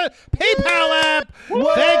 $20 in the PayPal app.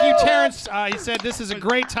 Thank you, Terrence. He said this is a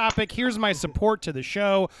great topic. Here's my support to the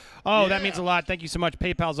show. Oh, that means a lot. Thank you so much.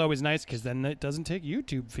 PayPal's always nice because then it doesn't take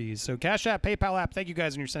YouTube fees. So Cash App, PayPal app. Thank you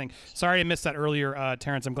guys when you're sending. Sorry I missed that earlier,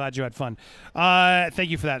 Terrence. I'm glad you had fun. Thank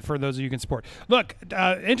you for that. For those of you who can support. Look,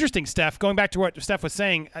 interesting, Steph. Going back to what Steph was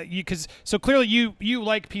saying, so clearly you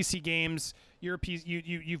like PC games. You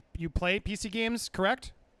play PC games,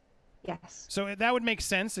 correct? Yes. So that would make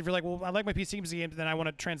sense if you're like, well, I like my PC games, then I want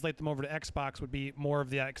to translate them over to Xbox. Would be more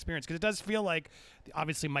of the experience because it does feel like,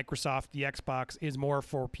 obviously, Microsoft, the Xbox is more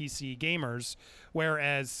for PC gamers,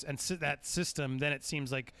 whereas that system, then it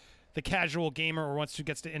seems like the casual gamer or once who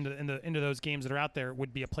gets into those games that are out there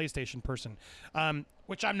would be a PlayStation person,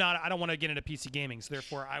 which I'm not. I don't want to get into PC gaming, so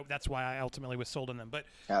therefore that's why I ultimately was sold on them. But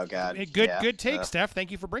oh god, good take, Steph. Thank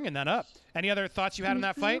you for bringing that up. Any other thoughts you had on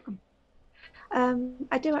that fight?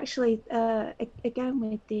 I do actually. Again,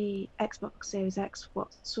 with the Xbox Series X, what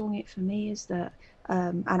swung it for me is that,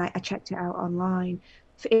 and I checked it out online.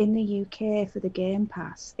 In the UK for the Game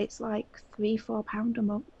Pass, it's like £3-4 a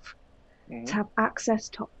month to have access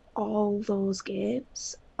to all those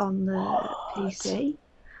games on the PC.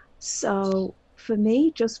 So for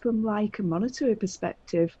me, just from like a monetary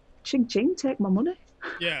perspective, ching ching, take my money.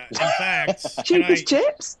 Yeah, in fact, cheap as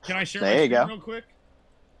chips. Can I share there my you go. real quick?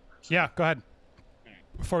 Yeah, go ahead.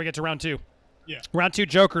 Before we get to round 2. Yeah. Round 2,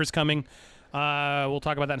 Joker is coming. We'll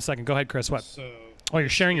talk about that in a second. Go ahead, Chris. What? So, you're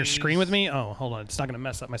sharing your screen with me? Oh, hold on. It's not going to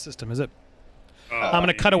mess up my system, is it? I'm going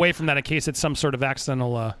to yeah. cut away from that in case it's some sort of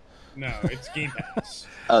accidental... No, it's Game Pass.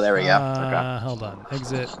 Oh, there we go. Okay. Hold on.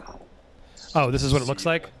 Exit. Oh, this is what it looks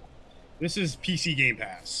like? This is PC Game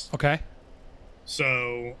Pass. Okay.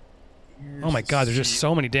 So... Oh my god, there's just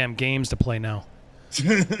so many damn games to play now.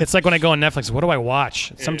 It's like when I go on Netflix, what do I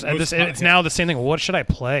watch? It's now the same thing. What should I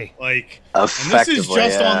play? Like, effectively,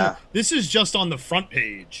 this is just on the front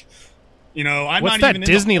page. You know, I'm What's not that even in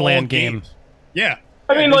the Disneyland game? games. Yeah.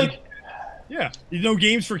 I mean, like, yeah, you know,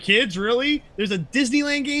 games for kids, really? There's a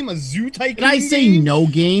Disneyland game, a Zoo Tycoon Did I say game? no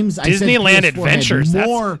games? Disneyland Adventures.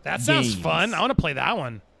 More that sounds games. fun. I want to play that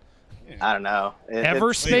one. I don't know.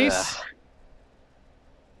 Everspace.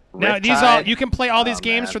 Now you can play all these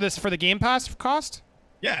games for the Game Pass cost.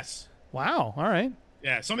 Yes. Wow. All right.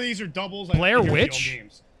 Yeah, some of these are doubles. Blair Witch.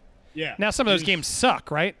 Games. Yeah. Now some of those games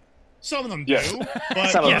suck, right? Some of them do, but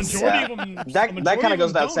some the of them, majority of them. That kind of goes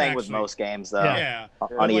without saying actually. with most games, though. Yeah.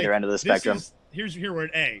 On either end of the spectrum. Here we're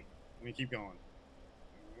at A. Let me keep going.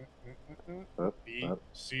 B,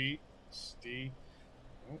 C, D.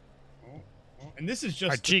 And this is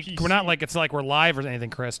just. We're not like it's like we're live or anything,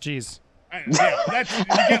 Chris. Jeez. You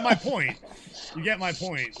get my point. You get my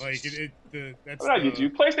point. Like that's. I get you.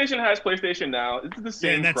 PlayStation has PlayStation Now. It's the same.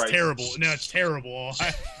 Yeah, and that's price. terrible. No, it's terrible.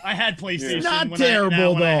 I had PlayStation. It's not when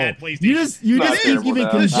terrible when I though. had PlayStation. You just keep giving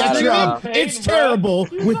conjecture. It's terrible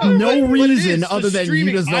with no reason other than you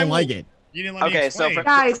just don't like it. You didn't let me explain.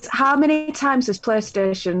 Guys, how many times has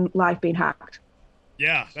PlayStation Live been hacked?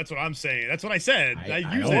 Yeah, that's what I'm saying. That's what I said. I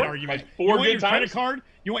use that argument. Like You want 4 your good credit times? card?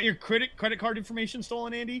 You want your credit card information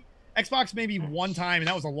stolen, Andy? Xbox maybe one time, and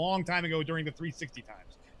that was a long time ago during the 360 times.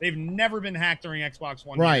 They've never been hacked during Xbox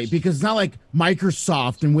One. Right, years. because it's not like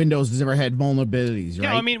Microsoft and Windows has ever had vulnerabilities, right?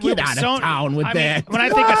 Yeah, I mean, get out of town with that. When I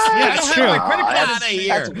think of, yeah, it's true. Get out of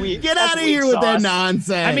here. Get out of here with that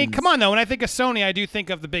nonsense. I mean, come on, though. When I think of Sony, I do think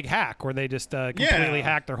of the big hack where they just completely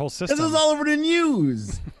hacked their whole system. This is all over the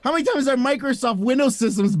news. How many times are Microsoft Windows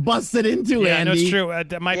systems busted into, yeah, Andy? no, it's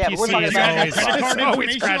true. My PC is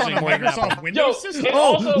always crashing more than Microsoft Windows system.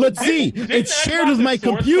 Oh, let's see. It's shared with my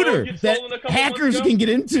computer that hackers can get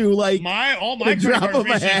into, like, all my drop of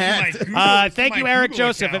a hat. Thank you, Eric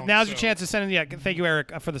Joseph. Now's your chance to send in. Yeah, thank you,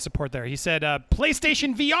 Eric, for the support there. He said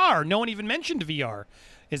PlayStation VR. No one even mentioned VR.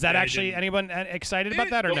 Is that actually anyone excited about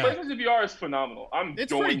that or no? PlayStation VR is phenomenal.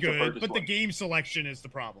 It's pretty good, but the game selection is the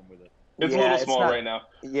problem with it. It's a little small right now.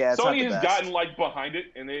 Yeah, Sony has gotten like behind it,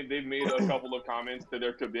 and they've made a couple of comments to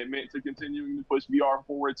their commitment to continuing to push VR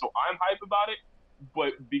forward. So I'm hyped about it,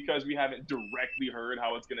 but because we haven't directly heard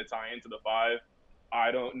how it's going to tie into the 5,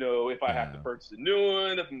 I don't know if I have to purchase a new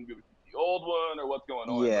one, if I'm going to keep the old one, or what's going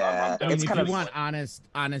on. Yeah, I mean, it's if kind you of want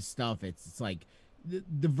honest stuff, it's like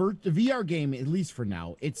the VR game, at least for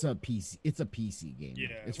now, it's a PC. It's a PC game. Yeah.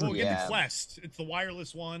 It's Well, for get Yeah. the Quest. It's the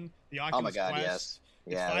wireless one. The Oculus Oh my God, Quest. yes.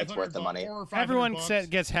 It's Yeah, that's worth the $500 money. or $500 Everyone bucks.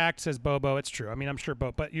 gets hacked, says Bobo. It's true. I mean, I'm sure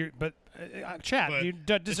Bobo, but chat, But you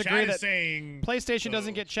the disagree chat that is saying PlayStation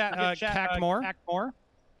doesn't get hacked more?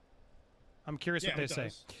 I'm curious what they it say.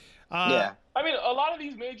 does. Yeah. I mean, a lot of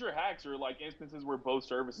these major hacks are like instances where both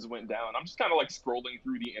services went down. I'm just kind of like scrolling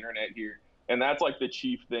through the internet here, and that's like the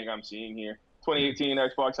chief thing I'm seeing here. 2018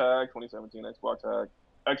 Xbox hack, 2017 Xbox hack.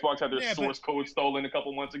 Xbox had their source code stolen a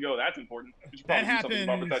couple months ago. That's important. You should That probably do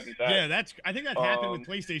something about happened. protecting that. Yeah, I think that happened with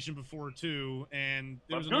PlayStation before too, and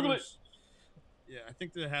there was Google another. it. Yeah, I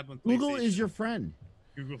think that happened with Google PlayStation. is your friend.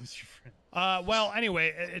 Google is your friend. Well,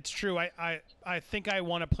 anyway, it's true. I think I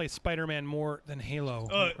want to play Spider-Man more than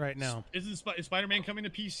Halo right now. Is Spider-Man coming to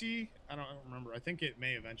PC? I don't remember. I think it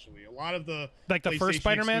may eventually. A lot of the Like the first PlayStation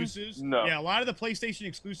Spider-Man? exclusives- No. Yeah, a lot of the PlayStation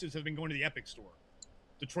exclusives have been going to the Epic Store.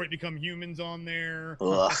 Detroit Become Humans on there.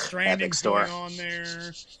 Ugh, Death Stranding's Epic Store. going on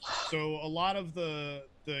there. So a lot of the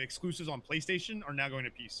exclusives on PlayStation are now going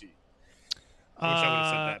to PC. I wish I would have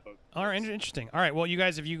said that, but All right, interesting. All right, well, you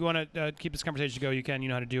guys, if you want to keep this conversation going, you can. You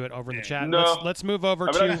know how to do it over in the chat. No. Let's move over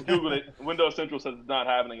I mean, I to. just Googled it. Windows Central says it's not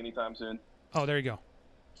happening anytime soon. Oh, there you go.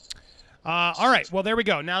 All right, well, there we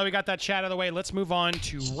go. Now that we got that chat out of the way, let's move on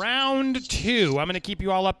to round 2. I'm going to keep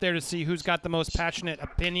you all up there to see who's got the most passionate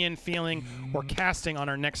opinion, feeling, or casting on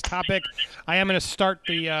our next topic. I am going to start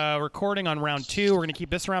the recording on round 2. We're going to keep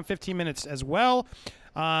this around 15 minutes as well.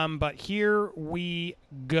 But here we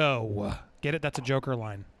go. Get it? That's a Joker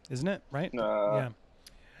line, isn't it? Right? Yeah.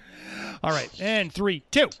 All right, and 3,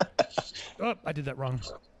 2. Oh, I did that wrong.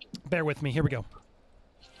 Bear with me. Here we go.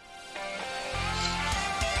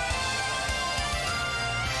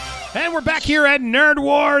 And we're back here at Nerd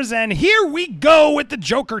Wars, and here we go with the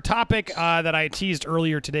Joker topic that I teased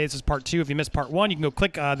earlier today. This is part 2. If you missed part 1, you can go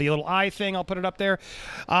click the little eye thing. I'll put it up there.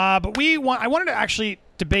 But I wanted to actually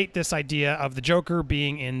debate this idea of the Joker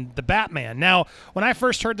being in the Batman. Now, when I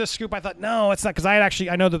first heard this scoop, I thought, no, it's not, because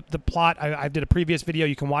I know the plot. I did a previous video.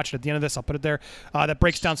 You can watch it at the end of this. I'll put it there. That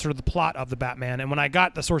breaks down sort of the plot of the Batman. And when I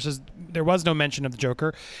got the sources, there was no mention of the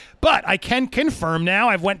Joker. But I can confirm now,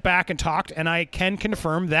 I've went back and talked, and I can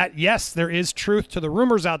confirm that, yes, there is truth to the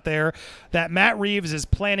rumors out there that Matt Reeves is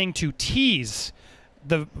planning to tease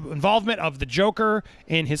the involvement of the Joker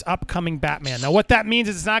in his upcoming Batman. Now, what that means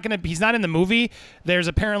is he's not in the movie. There's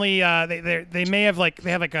apparently they may have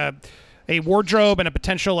they have a wardrobe and a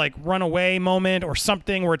potential like runaway moment or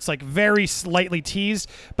something where it's like very slightly teased,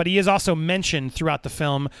 but he is also mentioned throughout the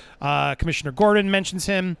film. Commissioner Gordon mentions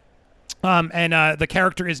him. And the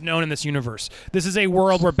character is known in this universe. This is a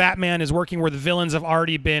world where Batman is working where the villains have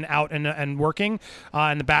already been out and working,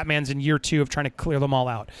 and the Batman's in year 2 of trying to clear them all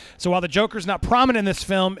out. So while the Joker's not prominent in this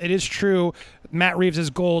film, it is true Matt Reeves'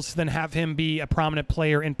 goal is to then have him be a prominent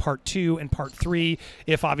player in part 2 and part 3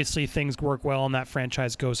 if obviously things work well and that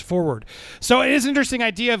franchise goes forward. So it is an interesting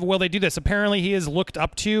idea of will they do this. Apparently he is looked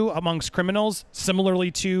up to amongst criminals,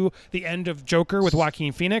 similarly to the end of Joker with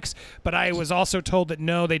Joaquin Phoenix, but I was also told that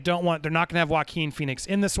no, they're not going to have Joaquin Phoenix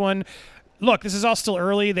in this one. Look, this is all still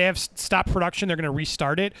early. They have stopped production. They're going to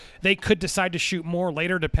restart it. They could decide to shoot more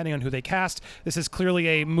later, depending on who they cast. This is clearly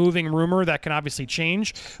a moving rumor that can obviously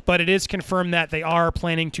change, but it is confirmed that they are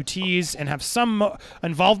planning to tease and have some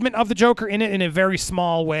involvement of the Joker in it in a very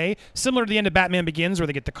small way, similar to the end of Batman Begins, where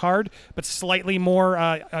they get the card, but slightly more,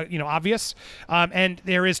 obvious. And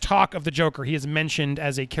there is talk of the Joker. He is mentioned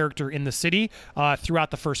as a character in the city throughout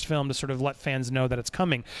the first film to sort of let fans know that it's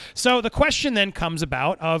coming. So the question then comes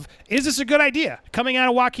about of, is this a good idea? Coming out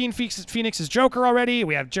of Joaquin Phoenix's Joker already,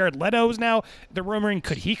 we have Jared Leto's now. They're rumoring,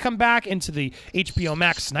 could he come back into the HBO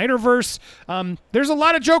Max Snyderverse? There's a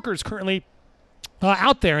lot of Jokers currently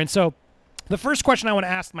out there, and so the first question I want to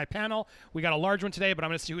ask my panel, we got a large one today, but I'm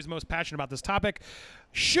going to see who's most passionate about this topic.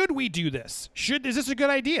 Should we do this? Is this a good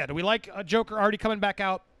idea? Do we like a Joker already coming back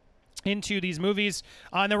out into these movies?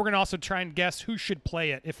 And then we're going to also try and guess who should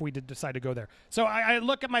play it if we did decide to go there. So I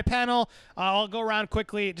look at my panel. I'll go around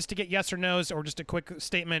quickly just to get yes or no's or just a quick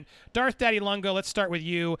statement. Darth Daddy Lungo, let's start with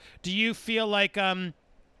you. Do you feel like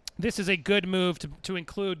this is a good move to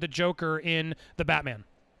include the Joker in the Batman?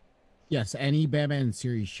 Yes, any Batman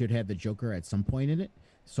series should have the Joker at some point in it.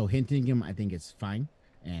 So hinting him, I think it's fine,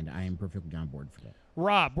 and I am perfectly on board for that.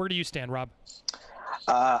 Rob, where do you stand, Rob?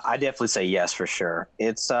 I definitely say yes for sure.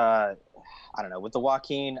 It's I don't know, with the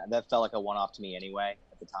Joaquin, that felt like a one-off to me anyway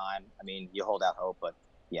at the time. I mean, you hold out hope, but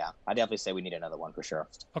yeah, I definitely say we need another one for sure.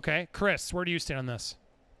 Okay, Chris, where do you stand on this?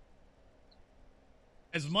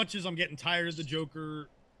 As much as I'm getting tired of the Joker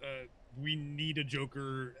we need a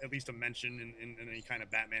Joker, at least a mention in any kind of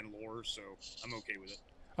Batman lore, so I'm okay with it.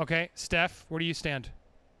 Okay, Steph, where do you stand?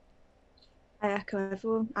 I echo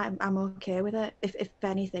everyone. I'm okay with it. If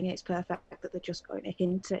anything, it's perfect that they're just going to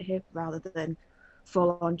hint at him rather than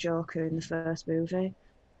full on Joker in the first movie,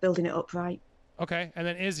 building it up right. Okay, and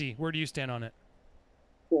then Izzy, where do you stand on it?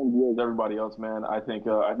 Same deal as everybody else, man. I think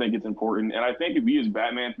it's important, and I think if we as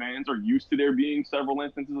Batman fans are used to there being several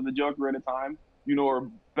instances of the Joker at a time, or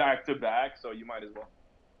back to back, so you might as well.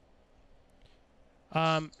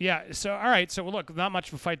 Yeah. So, all right. So, look, not much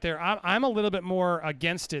of a fight there. I'm a little bit more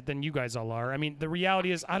against it than you guys all are. I mean, the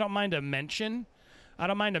reality is, I don't mind a mention.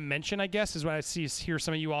 I guess, is what I hear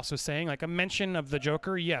some of you also saying. Like a mention of the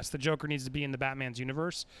Joker. Yes, the Joker needs to be in the Batman's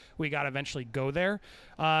universe. We got to eventually go there.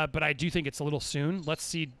 But I do think it's a little soon. Let's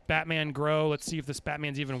see Batman grow. Let's see if this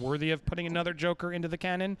Batman's even worthy of putting another Joker into the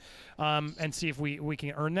canon, and see if we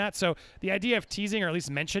can earn that. So the idea of teasing or at least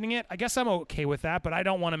mentioning it, I guess I'm okay with that, but I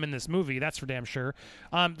don't want him in this movie. That's for damn sure.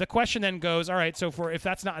 The question then goes, all right, so if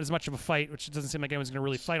that's not as much of a fight, which it doesn't seem like anyone's going to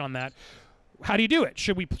really fight on that, how do you do it?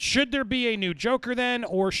 Should there be a new Joker then,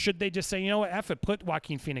 or should they just say, you know what, F it, put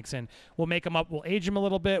Joaquin Phoenix in. We'll make him up, we'll age him a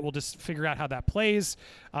little bit, we'll just figure out how that plays.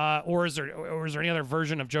 Or is there any other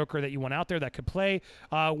version of Joker that you want out there that could play?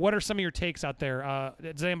 What are some of your takes out there?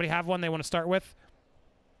 Does anybody have one they want to start with?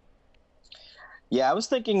 Yeah, I was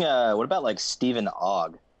thinking, what about like Stephen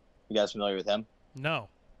Ogg? You guys familiar with him? No.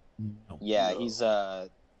 Yeah,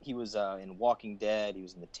 he was in Walking Dead. He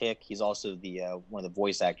was in The Tick. He's also the one of the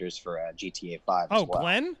voice actors for GTA 5. Oh, as well.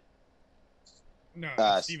 Glenn? No,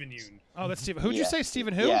 that's Stephen Yeun. Oh, that's Stephen. Who'd you say,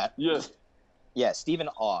 Stephen who? Yeah, Stephen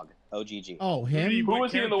Ogg, OGG. Oh, him? Who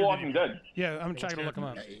was he in The Walking Dead? Yeah, I'm trying to look him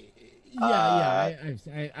up.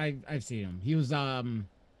 I've seen him. He was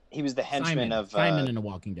the henchman of Simon in The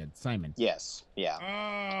Walking Dead. Simon. Yes, yeah.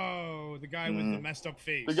 Oh, the guy with the messed up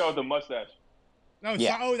face. The guy with the mustache. No,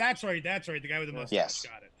 Yeah. that's right. The guy with the mustache. Yes.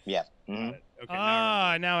 Got it. Yeah. Got it.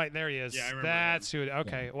 Okay, there he is. Yeah, I remember That's who.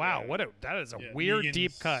 Okay, Yeah. wow, that is a weird Negan's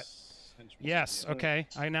deep cut. henchman. Yes. Yeah. Okay.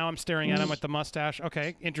 Now I'm staring at him with the mustache.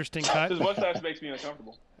 Okay, interesting cut. His mustache makes me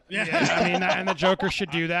uncomfortable. Yeah. Yeah, I mean, and the Joker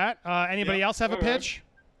should do that. Anybody else have a pitch?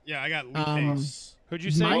 Yeah, I got Lee Pace. Who'd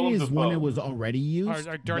you say? Mine Willem is one Dafoe. that was already used.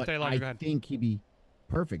 Or Darth but Vader, go ahead. I think he'd be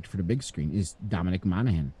perfect for the big screen. Is Dominic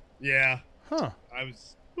Monaghan? Yeah, Huh? I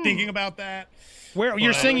was thinking about that. Where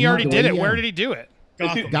you're But- saying he already No, did it? yeah. Where did he do it?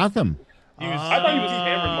 Gotham. He was, I thought he was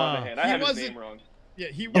Cameron Monaghan. I He had his wasn't- name wrong. Yeah,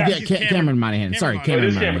 he Oh, yeah, he's Cameron Monaghan. Sorry,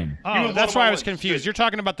 Cameron Cameron Monaghan. Monaghan. Oh, He was that's one of why my I was ones. confused. You're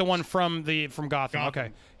talking about the one from Gotham. Gotham. Okay.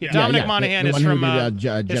 Yeah, Yeah. Dominic Yeah, Monaghan the is one who from did,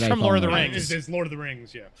 it's Jedi from Lord of the Fallen Rings. Order. It's Lord of the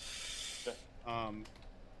Rings, yeah.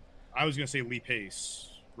 I was gonna say Lee Pace,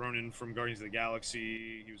 Ronan from Guardians of the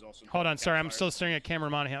Galaxy. He was also. Hold on, sorry, I'm Campfire. still staring at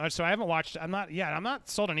Cameron Monaghan. So I haven't watched. I'm not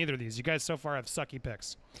sold on either of these. You guys so far have sucky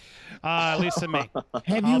picks. At least to me.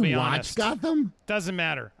 Have I'll you be watched honest. Gotham? Doesn't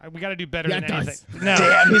matter. We got to do better Yeah, than it anything. does. No.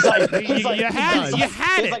 Damn, he's like, You had he's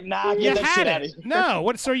it. like, nah, You get that had shit out of it. here. No.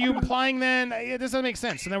 What? So are you implying then? It doesn't make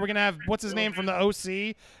sense. And then we're gonna have what's his name from the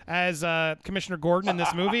OC as Commissioner Gordon in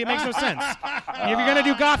this movie. It makes no sense. If you're gonna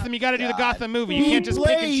do Gotham, you got to do the Gotham movie. You He can't just pick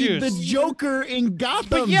and played choose. the Joker in Gotham.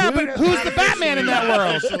 But yeah, dude. but who's the Batman in that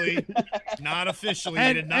world? Not officially.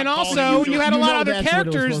 They did not And call also, him you had a You lot know of other that's what it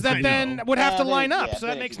was characters supposed to that be. then would have to Yeah, line up. yeah, So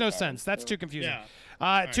that they makes do no that. sense. That's too confusing.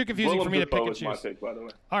 Yeah. Too confusing for Willem me to pick Dafoe and is my choose. pick, by the way.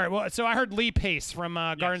 All right, well, so I heard Lee Pace from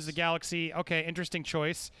Guardians of the Galaxy. Okay, interesting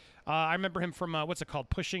choice. I remember him from what's it called,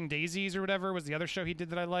 Pushing Daisies or whatever was the other show he did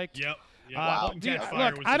that I liked. Yep. Dude,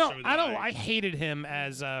 look, I hated him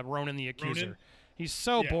as Ronan the Accuser. Ronan? He's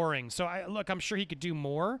so Yeah. boring. So I'm sure he could do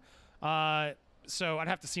more. So I'd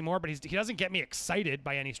have to see more, but he doesn't get me excited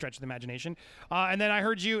by any stretch of the imagination. And then I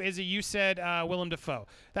heard you, Izzy, you said Willem Dafoe.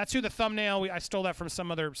 That's who the thumbnail. I stole that from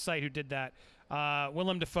some other site who did that.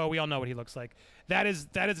 Willem Dafoe. We all know what he looks like. That is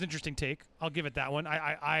an interesting take. I'll give it that one.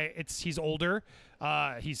 He's older.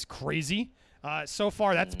 He's crazy. So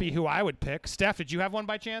far, that's be who I would pick. Steph, did you have one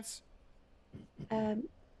by chance?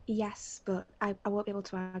 Yes, but I won't be able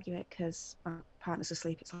to argue it because my partner's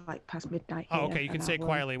asleep. It's like past midnight. Oh, here, okay. You can and say I it won't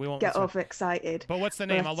quietly. We won't Get listen. overexcited. But what's the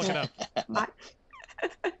name? I'll look it up.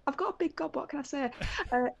 I've got a big gob. What can I say?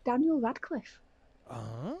 Daniel Radcliffe.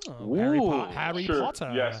 Oh, Ooh, Harry Sure,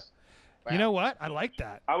 Potter. yes. You know what? I like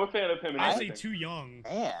that. I'm a fan of him. In I say everything. too young.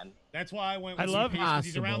 Man. That's why I went I with love Lee Pace, 'cause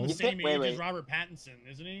he's around the Possible. same Wait, age wait. as Robert Pattinson,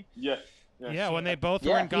 isn't he? Yes. yes. Yeah, when they both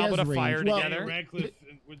Yeah. were in Goblet He of has Fire range. Well, together. Radcliffe,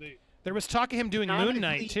 were they? There was talk of him doing Moon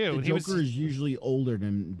Knight too. The He was. Joker is usually older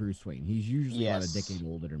than Bruce Wayne. He's usually about a Yes. decade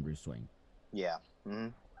older than Bruce Wayne. Yeah. Mm-hmm.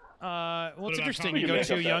 Well, it's about interesting. comedy? You go You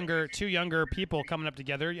can make up two younger people coming up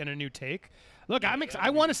together in a new take. Look, I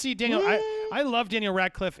want to see Daniel. I love Daniel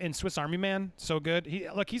Radcliffe in Swiss Army Man. So good.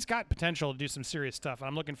 He's got potential to do some serious stuff. And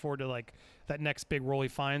I'm looking forward to like that next big role he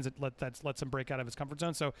finds that lets him break out of his comfort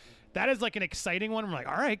zone. So that is like an exciting one. I'm like,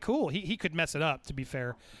 all right, cool. He could mess it up. To be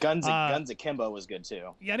fair, Guns Akimbo was good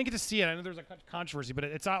too. yeah, I didn't get to see it. I know there's a controversy, but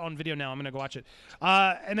it's out on video now. I'm gonna go watch it.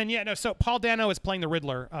 And then so Paul Dano is playing the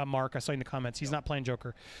Riddler. Mark, I saw you in the comments. He's not playing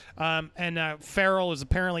Joker. And Farrell is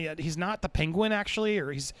apparently he's not the Penguin actually,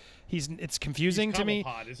 or it's confusing to me.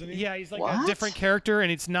 Cobblepot, isn't he? Yeah, he's like a What? different character, and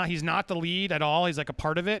he's not the lead at all. He's like a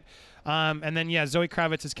part of it. And then Zoe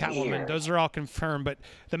Kravitz is Catwoman. Weird. Those are all confirmed. But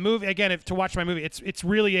the movie again, to watch my movie, it's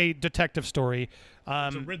really a detective story.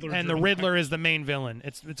 Riddler And the driven Riddler is the main villain.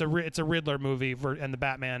 It's a Riddler movie and the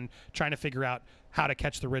Batman trying to figure out how to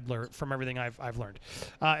catch the Riddler from everything I've learned.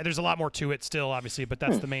 There's a lot more to it still, obviously, but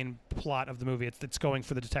that's the main plot of the movie. It's going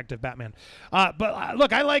for the detective Batman. But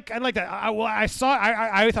look, I like that. I saw.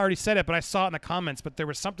 I already said it, but I saw it in the comments. But there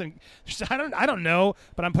was something. I don't know,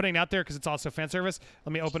 but I'm putting it out there because it's also fan service.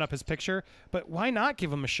 Let me open up his picture. But why not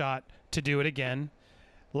give him a shot to do it again?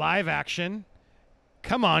 Live action.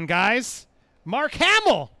 Come on, guys. Mark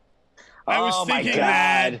Hamill. I was Oh my thinking God.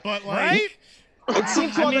 that, but like, Right? It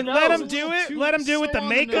seems I on the mean, nose. let him do it. Let him do it with so the on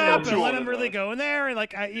the makeup, nose. and let Too him on the really nose. go in there. And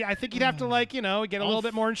like, I think he'd have to like, get a little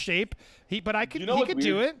bit more in shape. He You know he what's could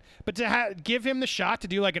do weird? it. But to give him the shot to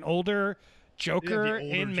do like an older Joker older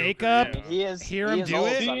in Joker, makeup, yeah. He is. hear he him is do old,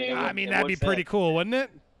 it. so I mean, it that'd be would pretty fit. cool, wouldn't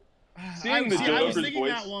it? Seeing the I was Joker's thinking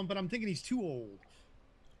voice. that one, but I'm thinking he's too old.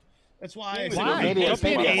 That's why I Seeing the said Why? Joker's Maybe voice it's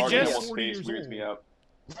being maybe Mark ageist. Hamill's 40 face years weirds old. me out.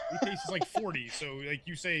 He tastes like 40. So like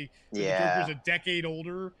you say, the Yeah. Joker's a decade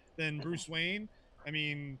older than Bruce Wayne. I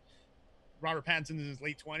mean, Robert Pattinson is in his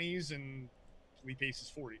late 20s, and Lee Pace is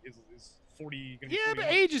 40. Is 40 gonna be Yeah, 40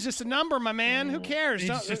 but age is just a number, my man. Who cares? Age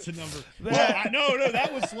Don't- is just a number. That- Well, no,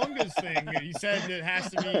 that was Lunga's thing. He said it has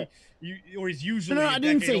to be, or he's usually. No, a I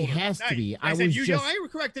didn't decade say older. has to be. I said was usually. just- I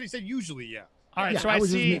corrected. He said usually. Yeah. All right, Yeah, so I I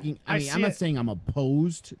was just see. making. I mean, see I'm not it. saying I'm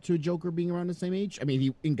opposed to a Joker being around the same age. I mean,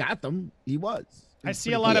 he in Gotham, he was. He I was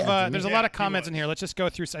see pretty a lot cool. of Yeah. there's a Yeah, lot of he comments in was. here. Let's just go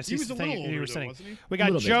through. I see He was a something little you older, were though, saying. wasn't he? We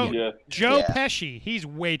got Little bit, Joe Yeah. Joe Yeah. Pesci. He's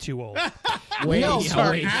way too old. Way, No, yeah,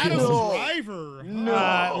 sorry, way Adam too old. Driver.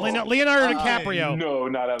 Leonardo DiCaprio. No,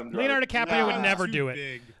 not Adam Driver. Leonardo DiCaprio would Nah. never Too do it.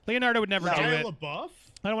 big. Leonardo would never No. do Shia it. LaBeouf.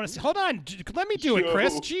 I don't want to see. Hold on. Let me do it,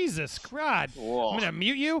 Chris. Joe. Jesus, God. Whoa. I'm going to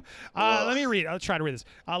mute you. Ugh. Let me read. I'll try to read this.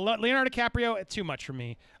 Leonardo DiCaprio, too much for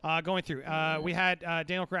me. Going through. We had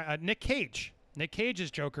Nick Cage. Nick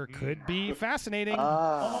Cage's Joker could be fascinating.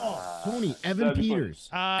 Tony, Evan That'd be fun. Peters.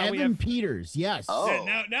 we Evan have- Peters, yes. Oh.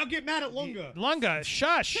 Yeah, now get mad at Lunga. Lunga,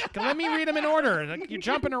 shush. Let me read them in order. Like, you're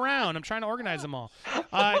jumping around. I'm trying to organize them all.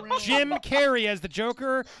 Jim Carrey as the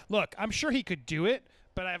Joker. Look, I'm sure he could do it,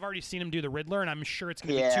 but I've already seen him do the Riddler, and I'm sure it's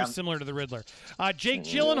going to be Yeah. too similar to the Riddler. Jake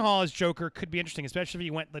Gyllenhaal as Joker could be interesting, especially if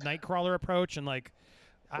he went the Nightcrawler approach and like.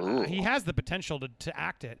 He has the potential to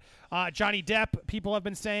act it. Johnny Depp, people have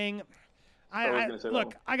been saying. I was gonna say that Look,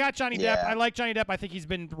 one. I got Johnny Depp. Yeah. I like Johnny Depp. I think he's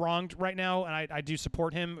been wronged right now, and I do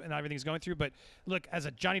support him and everything he's going through. But look, as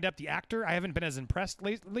a Johnny Depp, the actor, I haven't been as impressed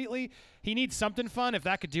lately. He needs something fun. If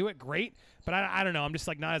that could do it, great. But I don't know. I'm just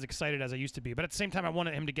like not as excited as I used to be. But at the same time, I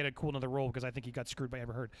wanted him to get a cool another role because I think he got screwed by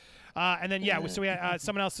Amber Heard. And then so we had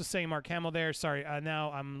someone else was saying Mark Hamill there. Sorry,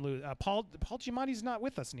 now I'm Paul Giamatti's not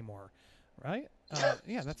with us anymore. Right?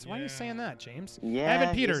 Yeah, that's why are you saying that, James? Yeah, Evan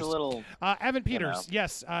he's Peters. a little. Evan Peters. know.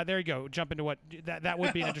 Yes, there you go. Jump into what that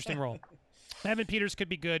would be an interesting role. Evan Peters could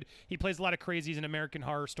be good. He plays a lot of crazies in American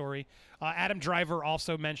Horror Story. Adam Driver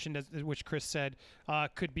also mentioned, which Chris said,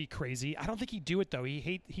 could be crazy. I don't think he'd do it though.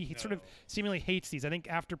 He sort of seemingly hates these. I think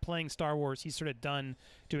after playing Star Wars, he's sort of done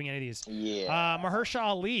doing any of these. Yeah. Mahershala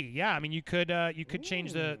Ali. Yeah, I mean you could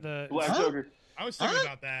change the Black Joker. I was thinking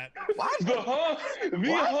about that. The huh?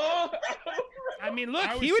 The huh? I mean, look,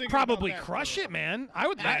 I was he would thinking about probably that, crush too. it, man. I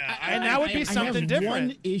would, Yeah, and that would be I something have different.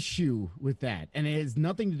 one issue with that, and it has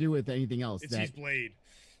nothing to do with anything else. It's that his Blade.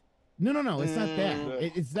 no, it's not that.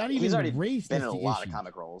 It's not even He's already race. been in That's a the lot issue. of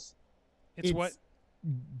comic roles. It's what?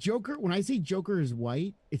 Joker. When I say Joker is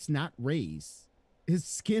white, it's not race. His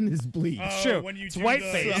skin is bleached. Oh, True. when you It's do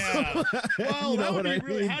whiteface. Yeah. Well, You know that would what be I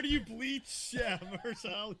really. mean? How do you bleach? Yeah,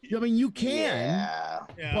 Mahershala Ali. I mean, you can, Yeah.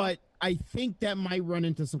 Yeah. but I think that might run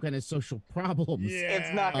into some kind of social problems. Yeah.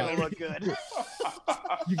 It's not gonna look good.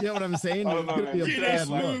 You get what I'm saying? I It's don't know, gonna be a man. bad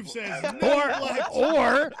Smooth look. says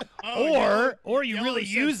no. Or you Yeller really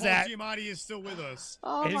said use Paul that. Giamatti is still with us.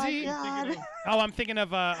 Oh Is my he? god. Oh, I'm thinking of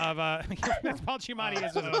that's Paul Giamatti.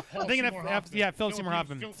 Is Paul I'm thinking Seymour of Hoffman. yeah, Phil Phil Seymour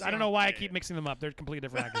Hoffman. Phil I don't know why I Seymour, keep yeah. mixing them up. They're completely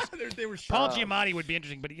different actors. They were Paul shot. Giamatti would be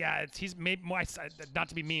interesting, but yeah, he's made more. Not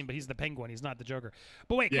to be mean, but he's the Penguin. He's not the Joker.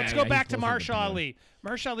 But wait, Yeah, let's yeah, go he's back to closer to the Marshall Penguin. Ali.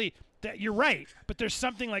 Marshall Ali. You're right, but there's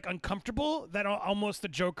something like uncomfortable that almost the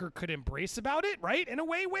Joker could embrace about it, right? In a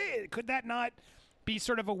way, could that not be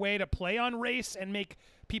sort of a way to play on race and make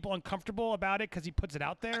people uncomfortable about it because he puts it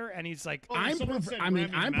out there and he's like, Well, I'm someone said I'm Rami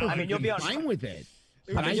Malek. perfectly you'll be fine with it.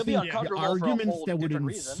 But I mean, I you'll be think the uncomfortable for a arguments whole that would different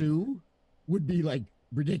reason. ensue would be like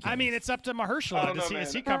ridiculous. I mean, it's up to I Mahershala. don't know,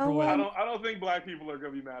 Is he man. comfortable with I it? don't think black people are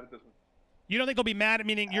gonna be mad at this one. You don't think they'll be mad?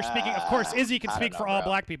 Meaning you're speaking. Of course, Izzy can I don't speak know, for all bro.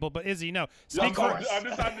 black people, but Izzy, no. I'm Speak for.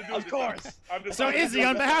 deciding to do it. Of course. So Izzy,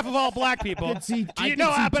 on behalf of all black people, I can see, do I you can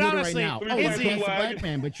know? see But Twitter honestly, right now. Let me Oh, find Izzy, it's a flag. black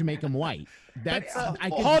man, but you make him white. That's I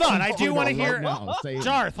can hold see on, I do Twitter wanna right hear- now saying-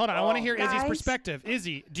 Jarth, hold on. I want to hear Izzy's Guys. perspective.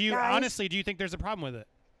 Izzy, do you Guys. honestly do you think there's a problem with it?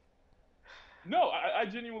 No, I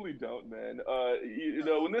genuinely don't, man. You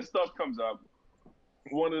know, when this stuff comes up,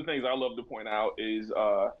 one of the things I love to point out is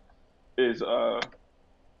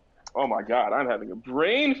oh my God, I'm having a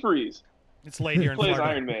brain freeze. It's late here in Plays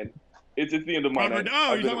Florida. Iron Man. It's the end of my Robert, night.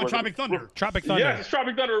 oh, I've you're been talking about working- Tropic Thunder. Tropic Thunder. Yes, it's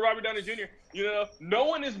Tropic Thunder with Robert Downey Jr. You know, no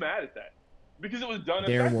one is mad at that because it was done.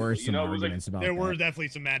 There effectively. were You some know, it was like, arguments about There that. were definitely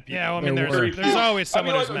some mad people. Yeah, well, I mean, There there's were. always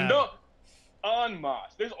someone who's like, mad. no, en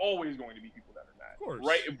masse. There's always going to be people that are mad, course.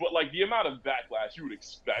 right? But like the amount of backlash you would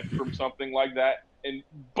expect from something like that, and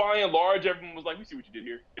by and large, everyone was like, "We see what you did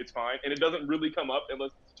here. It's fine," and it doesn't really come up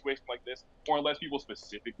unless it's a situation like this, or unless people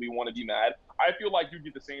specifically want to be mad. I feel like you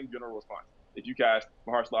get the same general response if you cast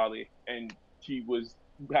Mahershala Ali and he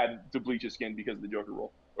had to bleach his skin because of the Joker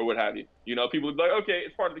role or what have you. You know, people would be like, "Okay,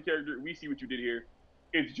 it's part of the character. We see what you did here.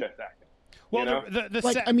 It's just acting." Well, you know? the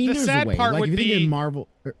Like, sa- I mean, the there's sad a way. part Like, would if you think be. in Marvel.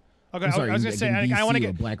 Okay, I'm sorry, I was going to say, like in I want to DC get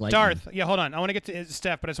or Black Lightning. Darth. Yeah, hold on. I want to get to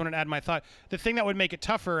Steph, but I just wanted to add my thought. The thing that would make it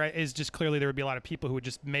tougher is just clearly there would be a lot of people who would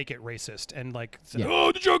just make it racist and like, say, Yeah.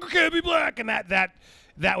 oh, the Joker can't be black, and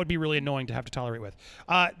that would be really annoying to have to tolerate with.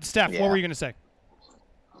 Steph, what Yeah. were you going to say?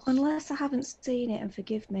 Unless I haven't seen it, and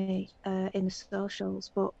forgive me, in the socials,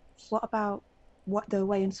 but what about the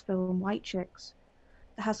Wayans film White Chicks?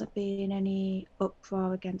 There hasn't been any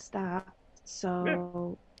uproar against that.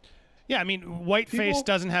 So Yeah, I mean, whiteface People-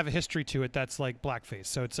 doesn't have a history to it that's like blackface.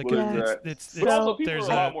 So it's like What is that? it's But also, people there's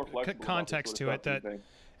are a lot a more flexible about context this to sort it of stuff that these days.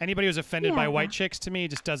 anybody who's offended by Yeah. white chicks to me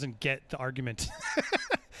just doesn't get the argument.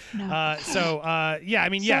 no. Yeah, I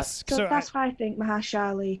mean, yes. So So, that's why I think Mahershala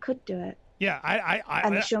Ali could do it, yeah,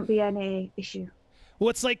 and there shouldn't be any issue. well,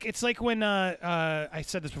 it's like when I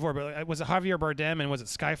said this before, but was it Javier Bardem and was it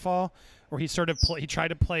Skyfall, where he sort of he tried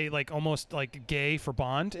to play like almost like gay for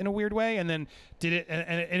Bond in a weird way, and then did it,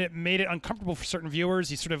 and it made it uncomfortable for certain viewers.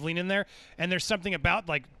 He sort of leaned in there, and there's something about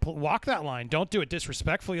like walk that line. Don't do it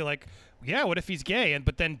disrespectfully. Like, yeah, what if he's gay?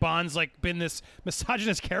 But then Bond's like been this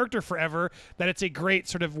misogynist character forever that it's a great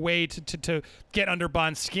sort of way to get under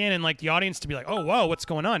Bond's skin and like the audience to be like, oh, whoa, what's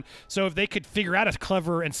going on? So if they could figure out a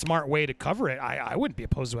clever and smart way to cover it, I wouldn't be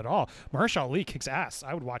opposed to it at all. Mahershala Ali kicks ass.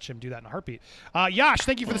 I would watch him do that in a heartbeat. Yash,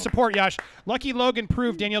 thank you for the support, Yash. Lucky Logan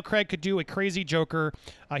proved Daniel Craig could do a crazy Joker.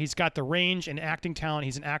 He's got the range and acting talent.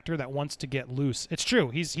 He's an actor that wants to get loose. It's true.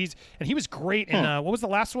 He's and he was great in what was the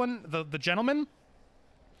last one? The Gentleman.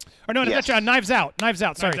 Or no, Yes. that's Knives Out. Knives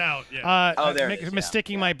Out. Sorry. Knives Out, yeah. Oh, there it is, yeah.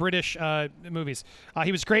 Mistaking my British movies.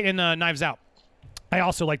 He was great in Knives Out. I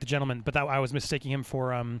also like The Gentleman, but I was mistaking him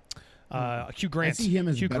for Hugh Grant. I see him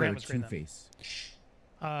as Hugh better Grant was great in Two-Face.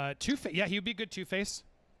 that. Two-Face. Yeah, he would be a good Two-Face.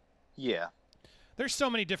 Yeah. There's so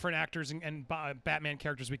many different actors and Batman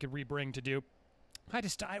characters we could rebring to do.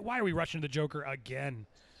 Why are we rushing to the Joker again?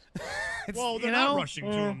 It's, Well, they're you not know, rushing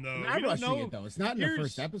to him though. Not We don't rushing know. it though. It's not in the Here's-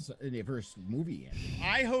 first episode, in the first movie yet.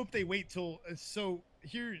 I hope they wait till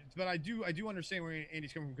but I do understand where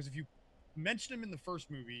Andy's coming from, because if you mention him in the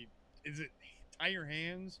first movie, is it tie your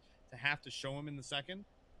hands to have to show him in the second?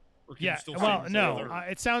 Or can you Yeah. still say Well, him in no.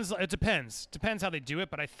 the third? It depends. Depends how they do it.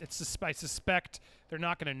 But I suspect they're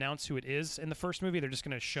not going to announce who it is in the first movie. They're just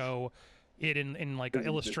going to show it in like an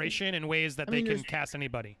illustration in ways that I they mean, can there's- cast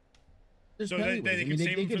anybody. There's So plenty they of ways. I can mean,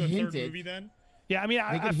 save him for could the hint third it. movie then? Yeah, I mean,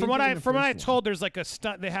 They could from hint what it in I the from what I first told, there's like a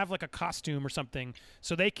stunt. They have like a costume or something,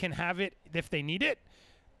 so they can have it if they need it,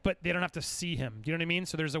 but they don't have to see him. Do you know what I mean?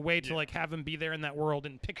 So there's a way to Yeah. like have him be there in that world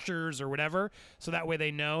in pictures or whatever, so that way they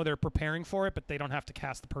know they're preparing for it, but they don't have to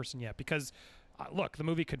cast the person yet. Because look, the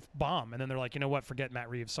movie could bomb, and then they're like, you know what? Forget Matt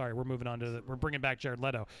Reeves. Sorry, we're moving on to we're bringing back Jared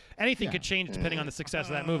Leto. Anything could change depending on the success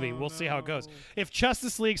of that movie. We'll see how it goes. If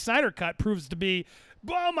Justice League Snyder Cut proves to be,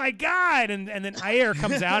 oh my God, and then Ayer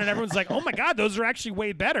comes out and everyone's like, oh my God, those are actually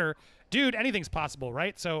way better. Dude, anything's possible,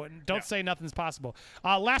 right? So don't say nothing's possible.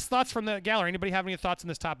 Last thoughts from the gallery. Anybody have any thoughts on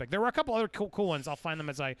this topic? There were a couple other cool ones. I'll find them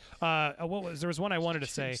as I. There was one I wanted to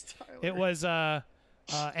say. It was Ana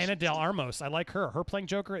de Armas. I like her. Her playing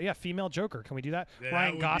Joker. Yeah, female Joker. Can we do that? Yeah,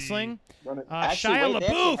 Ryan Gosling. Actually, Shia wait, they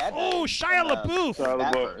actually LaBeouf. had that Oh, Shia LaBeouf.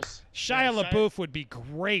 Batverse. Shia LaBeouf would be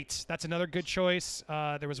great. That's another good choice.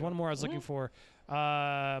 There was one more I was looking for.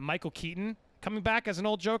 Michael Keaton coming back as an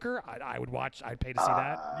old Joker. I would watch. I'd pay to see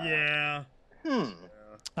that. Yeah.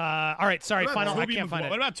 All right. Sorry. What about Final. I Tobey can't find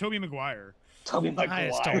What it. about Tobey Maguire? Tobey Maguire. I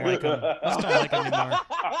just don't like him. I just don't like him anymore.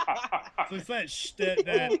 So it's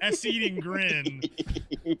that S-eating grin.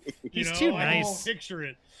 He's too I can nice. picture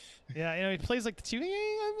it. Yeah, he plays like the two,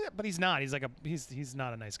 but he's not. He's like he's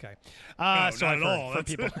not a nice guy. No, So not I've at heard all. from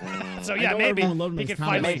That's- people. So I yeah, know maybe everyone loved him he as can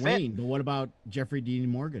Thomas finally. Wayne, but what about Jeffrey Dean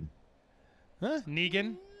Morgan? Huh?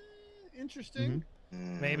 Negan, Interesting.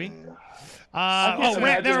 maybe. I can't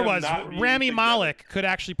imagine There him was not being Rami together. Malek could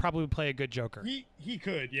actually probably play a good Joker. He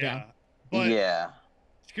could, yeah. Yeah. But Yeah.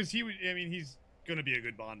 because he would, I mean, he's gonna be a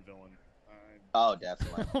good Bond villain. Oh,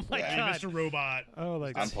 definitely. Oh my Yeah. I mean, God. Mr. Robot. Oh,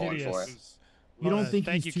 like I'm pulling hideous. for it. You don't think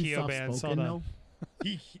thank he's you, too Keo Bands. soft-spoken, Hold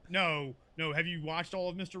on. though? No. Have you watched all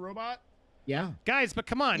of Mr. Robot? Yeah. Guys, but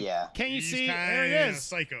come on. Yeah. Can't you He's see? kinda There it is.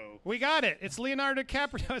 Psycho. We got it. It's Leonardo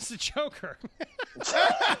DiCaprio as the Joker.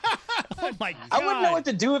 Oh my God. I wouldn't know what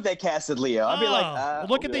to do if they casted Leo. I'd be like,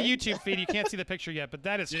 look at the okay. YouTube feed. You can't see the picture yet, but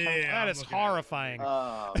that is Yeah, that I'm is looking at it. horrifying.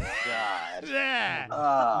 Oh God.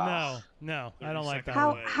 Yeah. No, I don't like that.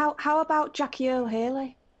 How way. how about Jackie Earl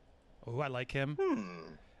Haley? Oh, I like him. Hmm.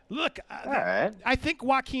 Look, All right. I think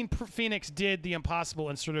Joaquin Phoenix did the impossible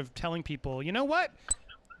in sort of telling people, you know what?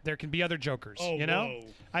 There can be other Jokers. Oh, you know, whoa.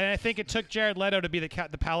 I think it took Jared Leto to be the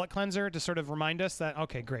palate cleanser to sort of remind us that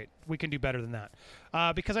okay, great, we can do better than that.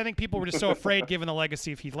 Because I think people were just so afraid, given the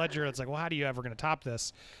legacy of Heath Ledger. It's like, well, how do you ever going to top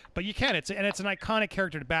this? But you can. It's an iconic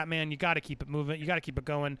character to Batman. You got to keep it moving. You got to keep it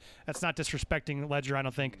going. That's not disrespecting Ledger, I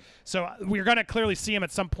don't think. So we're going to clearly see him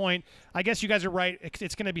at some point. I guess you guys are right.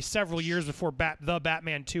 It's going to be several years before the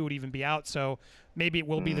Batman 2 would even be out. So maybe it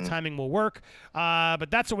will be. The timing will work. But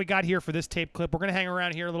that's what we got here for this tape clip. We're going to hang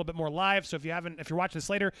around here a little bit more live. So if you're watching this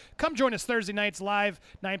later, come join us Thursday nights live,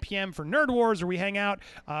 9 p.m. for Nerd Wars, where we hang out.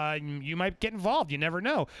 You might get involved. You never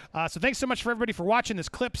know. So thanks so much for everybody for watching this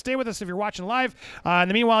clip. Stay with us if you're watching live. In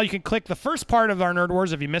the meanwhile, you can click the first part of our Nerd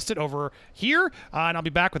Wars if you missed it over here. And I'll be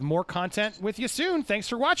back with more content with you soon. Thanks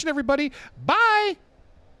for watching, everybody. Bye.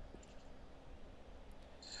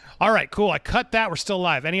 All right, cool. I cut that. We're still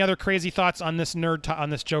live. Any other crazy thoughts on this on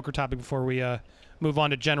this Joker topic before we move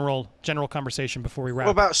on to general conversation before we wrap?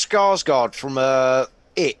 What about Skarsgård from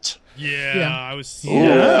It? Yeah, I was.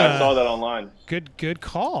 Yeah, I saw that online. Good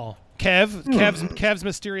call. Kev's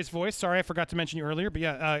mysterious voice. Sorry, I forgot to mention you earlier, but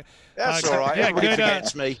yeah. That's all right. Yeah, Everybody good.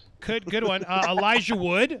 forgets me. Good one. Elijah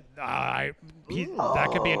Wood. That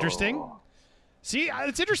could be interesting. See,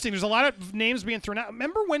 it's interesting. There's a lot of names being thrown out.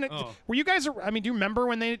 Remember when? Were you guys? I mean, do you remember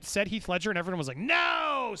when they said Heath Ledger and everyone was like,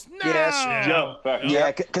 "No, no." Yes. Yeah.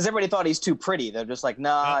 Yeah, because everybody thought he's too pretty. They're just like,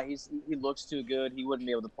 nah, he looks too good. He wouldn't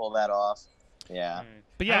be able to pull that off. Yeah.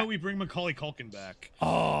 But How yeah. about we bring Macaulay Culkin back?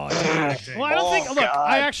 Oh, dude. Well, I don't think. Look,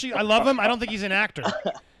 God. I love him. I don't think he's an actor.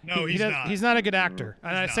 No, he's not. He's not a good actor,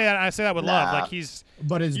 and I He's say that with love. Nah. Like he's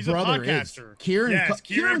But his He's a brother is podcaster. Kieran. Yes,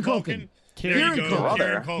 Kieran Culkin. There you Kieran go. Culkin.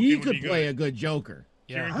 Kieran Culkin He would could be play good. a good Joker.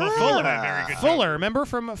 Kieran Yeah. Culkin would be a very good Fuller. Joker. Remember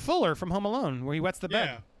from Fuller from Home Alone, where he wets the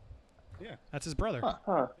bed. Yeah. That's his brother.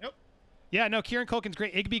 Huh. Yeah, no, Kieran Culkin's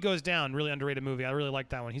great. Igby Goes Down, really underrated movie. I really like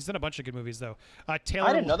that one. He's done a bunch of good movies though. Taylor.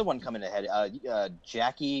 I had another one coming ahead.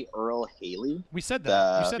 Jackie Earl Haley. We said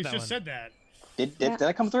that. We said He that just one. said that. Did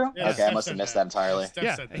that come through? Yeah, Okay, I Steph must have said missed that. that entirely. Steph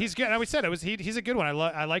Yeah, said that. he's good. We said it was he's a good one.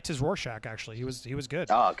 I liked his Rorschach actually. He was good.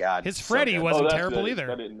 Oh God. His so Freddy good. wasn't that's terrible good.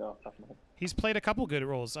 either. I didn't know. He's played a couple good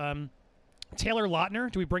roles. Taylor Lautner,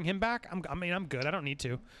 do we bring him back? I'm good. I don't need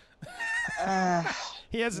to.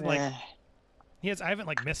 He hasn't Eh. I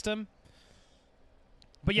haven't missed him.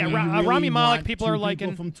 But yeah, Do you really Rami Malek, want people two are people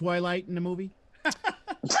liking. from Twilight in the movie.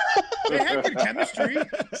 They had good chemistry.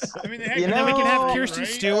 I mean, they had You good And then we can have No, Kirsten right?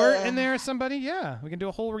 Stewart in there, somebody. Yeah, we can do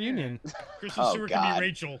a whole reunion. Kristen Oh, Stewart can God. be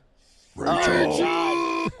Rachel. Oh,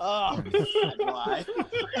 God. Oh, God, why?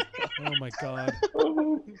 Oh my God.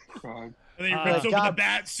 God. And then he Oh, rips open the God.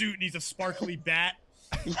 bat suit and he's a sparkly bat,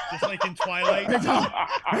 just like in Twilight.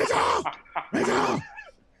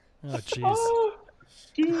 Oh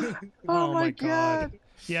jeez. Oh my God.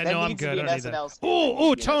 Yeah, That no, I'm needs to good. be I an don't need that. SNL skit. That Ooh,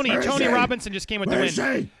 needs to be an Tony SNL skit. Robinson just came with the Where is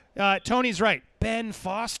win. he? Tony's right. Ben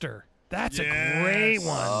Foster. That's a great Yes.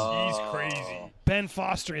 one. He's crazy. Ben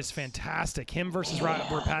Foster is fantastic. Him versus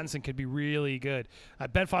Robert Pattinson could be really good.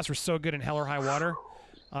 Ben Foster's so good in Hell or High Water.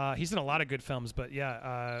 He's in a lot of good films, but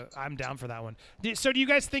yeah, I'm down for that one. So do you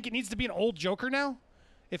guys think it needs to be an old Joker now?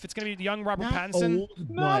 If it's going to be young Robert Not Pattinson? old,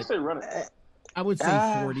 No, I but say run it. I would say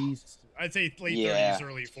 40s. I'd say late Yeah. 30s,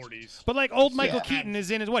 early 40s. But like old Michael Yeah. Keaton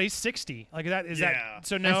is in his what? He's 60. Like that is Yeah. that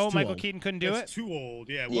so no That's too Michael old. Keaton couldn't do That's it? too old.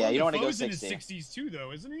 Yeah. Yeah, Willem you don't wanna go Dafoe's in his 60. 60s too,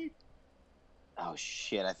 though, isn't he? Oh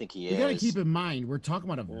shit, I think he You is. gotta keep in mind, we're talking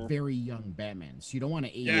about a very young Batman, so you don't want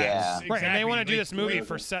to age. Yeah. Right, and they want to do Late this movie 40s.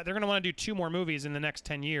 for set. They're going to want to do 2 more movies in the next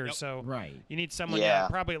 10 years. Yep. So Right. you need someone Yeah.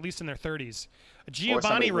 probably at least in their 30s. somebody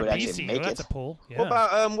Giovanni who would actually Ribisi. make Oh, that's it. a pull. Yeah. What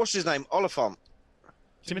about what's his name? Oliphant.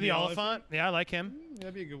 Timothy Oliphant? Yeah, I like him.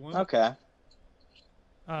 That'd be a good one. Okay,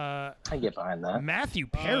 Uh, I get behind that. Matthew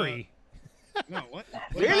Perry. No, what?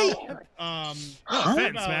 Really? About, No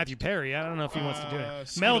offense, about, Matthew Perry. I don't know if he wants to do it.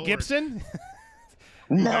 Skeet Mel Ulrich. Gibson?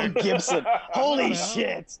 Mel Gibson. Holy What about-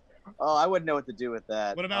 shit. Oh, I wouldn't know what to do with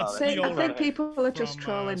that. What about Oh, I Skeet think, I Ulrich think people are just from,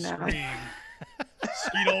 trolling now. Scream.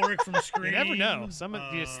 Skeet Ulrich from Scream. You never know. Some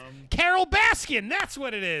of these. Um, Carol Baskin. That's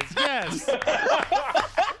what it is. Yes.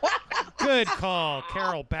 Good call,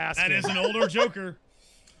 Carol Baskin. That is an older Joker.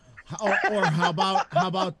 Or how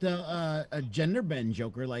about a gender bend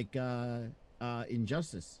Joker like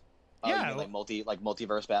Injustice? oh, you Yeah. mean like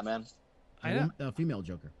multiverse Batman. I know. A female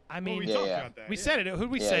Joker. I Well, mean, we Yeah, talked yeah. about that. we yeah. said it. Who'd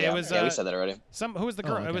we Yeah, say? yeah. It was we said that already. who was the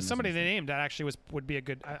girl? okay, It was somebody they misunderstood. named that actually would be a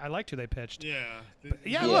good. I liked who they pitched. Yeah. Yeah,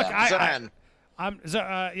 Yeah. look, Zan. I'm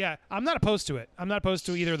not opposed to it. I'm not opposed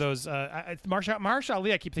to either of those. Mahershala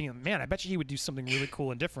Ali, I keep thinking, man, I bet you he would do something really cool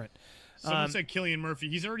and different. Someone said Cillian Murphy.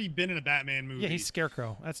 He's already been in a Batman movie. Yeah, he's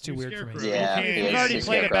Scarecrow. That's too He's weird for me. Scarecrow. Yeah, You can't- he You've is already He's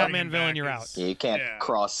played a Scarecrow. Batman villain. You're out. Yeah, you can't Yeah.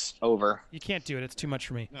 cross over. You can't do it. It's too much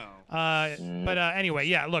for me. No. But anyway,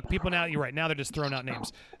 yeah. Look, people now. You're right. Now they're just throwing out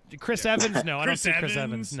names. Chris Evans? No, I don't Chris see Chris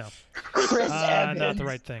Evans? Evans. No, Chris not the Evans.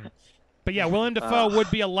 right thing. But yeah, Willem Dafoe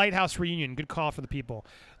would be a Lighthouse reunion. Good call for the people.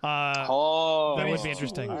 Oh, That would be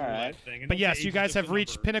interesting. All right. But yes, you guys have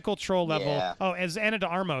reached pinnacle troll level. Yeah. Oh, as Anna de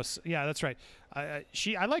Armos. Yeah, that's right.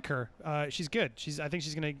 I like her. She's good. I think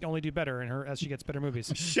she's gonna only do better in her as she gets better movies.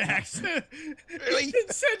 Shaq.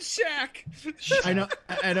 It said Shaq.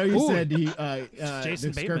 I know you Ooh. said Jason the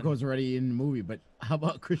Bateman. Scarecrow's already in the movie, but how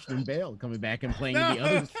about Christian Bale coming back and playing the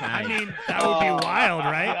other I side? mean, that would be wild,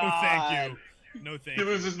 right? No, thank you. No, thank He you.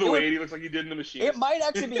 loses the weight he looks like he did in the machine. It might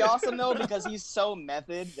actually be awesome though because he's so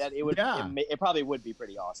method that it would. Yeah. It probably would be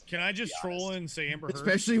pretty awesome. Can I just to be troll honest. and say Amber Heard?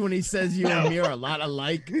 Especially when he says you and me are a lot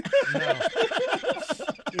alike.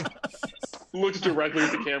 Looks directly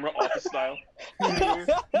at the camera, office style.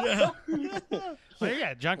 Yeah. Well,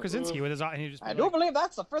 yeah, John Krasinski with his. He just I do believe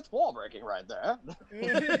that's the fifth wall breaking right there.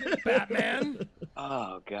 Batman.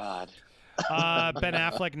 Oh God. Ben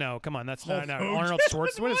Affleck. No, come on, that's not Hulk Hogan. Arnold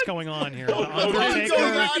Schwartz. What is going on here? The Hogan.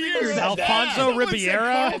 Undertaker. Alfonso Someone said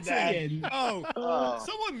Ribeira. Carlton. Oh,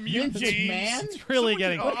 someone mute Vince James. McMahon? It's really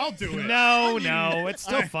getting. I'll do it. No, I'm no, muted. it's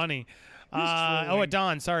still funny. trolling.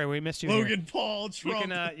 Adon, sorry, we missed you. here. Logan Paul, You Trump.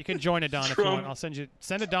 can you can join Adon if you Trump. want. I'll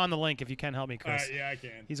send Adon the link if you can help me, All Chris. right, yeah, I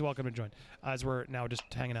can. He's welcome to join. As we're now just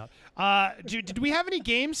hanging out. Did we have any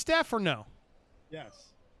games, Steph, or no? Yes.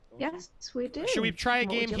 Yes, we do. Should we try a What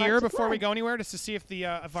would game you like here to before we play? go anywhere, just to see if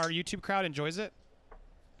if our YouTube crowd enjoys it?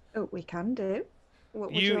 Oh, we can do.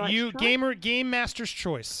 What would you like to try? Game Master's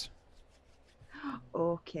Choice.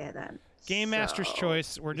 Okay then. Game Master's So-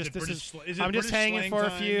 Choice. We're Is just it this British is. sl- is it I'm just British hanging slang for a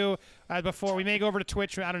time? few before we may go over to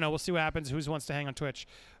Twitch. I don't know. We'll see what happens. Who wants to hang on Twitch?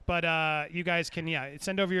 But you guys can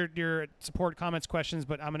send over your support, comments, questions.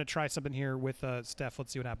 But I'm gonna try something here with Steph.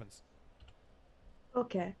 Let's see what happens.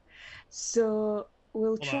 Okay. So we'll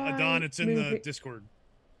Hold try. on, Adon, it's in the movie- Discord.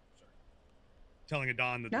 Sorry. Telling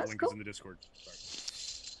Adon that the That's link cool. is in the Discord.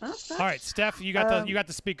 Sorry. That's fine. All right, Steph, you got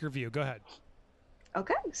the speaker view. Go ahead.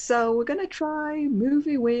 Okay, so we're gonna try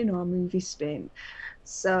movie win or movie spin.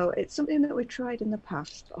 So it's something that we've tried in the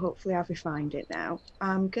past, but hopefully I've refined it now.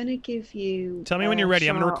 I'm gonna give you. Tell me when you're ready.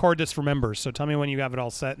 I'm gonna short- record this for members. So tell me when you have it all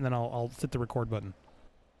set, and then I'll hit the record button.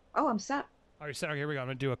 Oh, I'm set. All right, set. Okay, here we go. I'm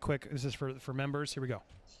gonna do a quick. This is for members. Here we go.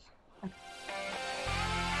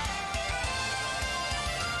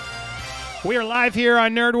 We are live here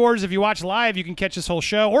on Nerd Wars. If you watch live, you can catch this whole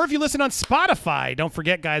show. Or if you listen on Spotify, don't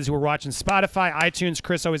forget, guys, who are watching Spotify, iTunes,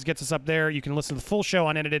 Chris always gets us up there. You can listen to the full show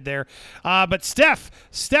unedited there. But Steph,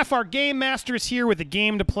 our game master, is here with a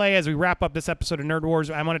game to play as we wrap up this episode of Nerd Wars.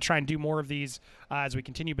 I want to try and do more of these as we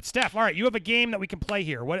continue. But Steph, all right, you have a game that we can play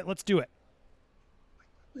here. Let's do it.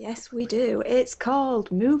 Yes, we do. It's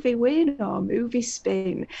called Movie Win or Movie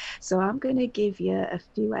Spin. So I'm going to give you a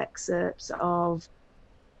few excerpts of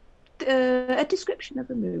a description of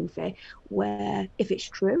a movie where if it's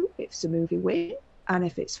true, it's a movie win, and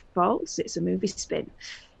if it's false, it's a movie spin.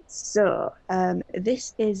 So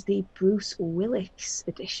this is the Bruce Willis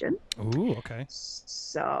edition. Ooh, okay.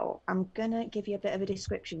 So I'm going to give you a bit of a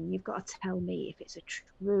description. You've got to tell me if it's a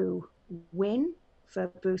true win for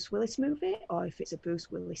Bruce Willis movie or if it's a Bruce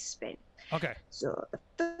Willis spin. Okay. So the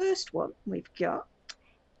first one we've got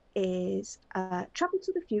is Travel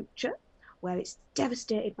to the Future, where it's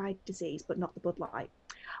devastated by disease, but not the Bud Light.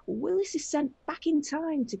 Willis is sent back in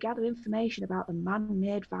time to gather information about the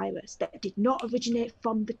man-made virus that did not originate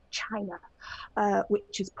from the China,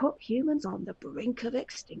 which has put humans on the brink of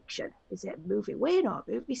extinction. Is it movie win or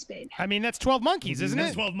movie spin? I mean, that's 12 Monkeys, isn't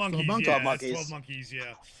That's it? 12 Monkeys. 12 Yeah, Monkeys. that's 12 Monkeys,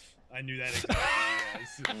 yeah. I knew that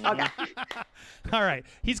exactly. Okay. All right.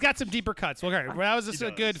 He's got some deeper cuts. Well, all right. Well, that was just He a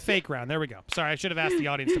does. good fake round. There we go. Sorry, I should have asked the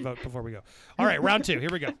audience to vote before we go. All right, round 2. Here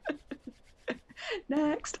we go.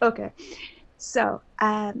 Next. Okay. So,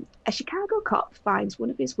 a Chicago cop finds one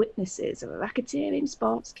of his witnesses of a racketeering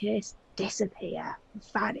sports case disappear,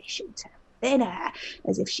 vanish into thin air,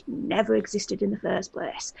 as if she never existed in the first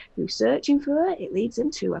place. Through searching for her, it leads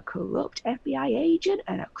them to a corrupt FBI agent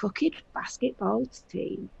and a crooked basketball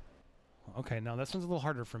team. Okay, now this one's a little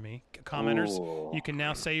harder for me. Commenters, Ooh. you can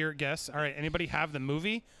now say your guess. All right, anybody have the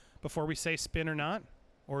movie before we say spin or not?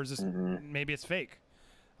 Or is this maybe it's fake?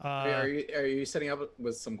 Are you setting up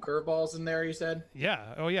with some curveballs in there? You said.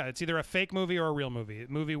 Yeah. Oh, yeah. It's either a fake movie or a real movie.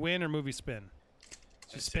 Movie win or movie spin.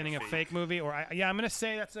 She's spinning a fake movie, or I'm gonna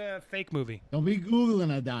say that's a fake movie. Don't be googling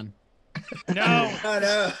it, Don. No. Oh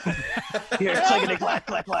no. Here, clickety clack,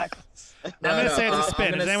 clack, clack. I'm gonna say it's a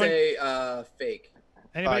spin. I'm Does gonna anyone? say fake.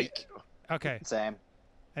 Anybody? Fake. Okay. Same.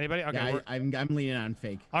 Anybody? Okay. Yeah, we're- I'm leaning on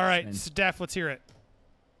fake. all right, Spin. Steph, let's hear it.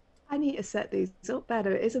 I need to set these up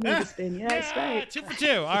better. It is a movie spin. Yeah, it's great. 2 for 2.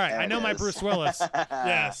 All right. I know my Bruce Willis.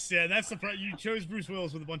 Yes, yeah, that's the you chose Bruce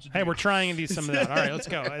Willis with a bunch of. Hey, we're dudes. trying these some of that. All right, let's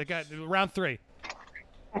go. I got round 3.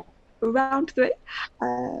 Round 3.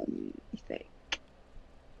 I think.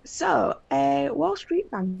 So, a Wall Street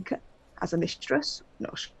banker has a mistress. No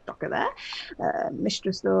shocker there.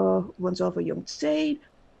 Mistress, though, runs over a young teen.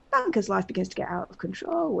 Banker's life begins to get out of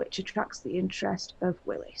control, which attracts the interest of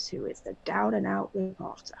Willis, who is the down-and-out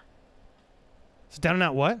reporter. So down and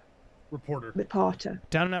out what? Reporter. Reporter.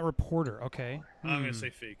 Down and out reporter. Okay. I'm gonna say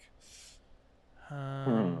fake.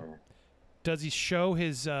 Does he show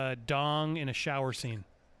his dong in a shower scene?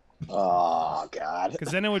 Oh God.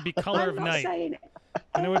 Because then it would be Color I'm of not Night. saying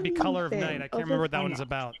And it would be Color of anything Night. I can't other remember what that than one's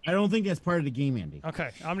about. I don't think that's part of the game, Andy. Okay.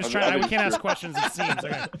 I'm just trying. We can't ask questions and scenes.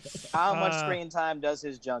 Okay. How much screen time does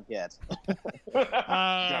his junk get?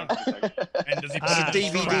 Uh, And does he put Ah, it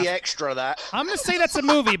in the DVD front? extra that. I'm going to say that's a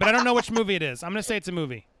movie, but I don't know which movie it is. I'm going to say it's a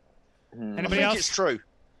movie. I Anybody think else? it's true.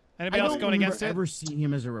 I Anybody else don't going remember against it? ever seeing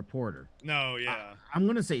him as a reporter. No, yeah. I'm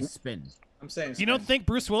gonna say spin. I'm saying. You don't spin. think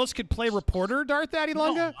Bruce Willis could play reporter, Darth Addy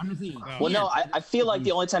Lunga? Honestly, Well, no, I feel like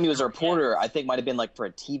the only time he was a reporter, I think, might have been like for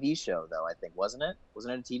a TV show, though. I think wasn't it?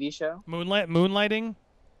 Wasn't it a TV show? Moonlighting?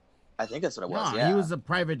 I think that's what it was. No, yeah. he was a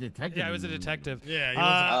private detective. Yeah, I was a detective. Yeah, he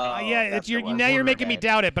Oh, yeah, that's you're, the one. now you're Reporter making me guy.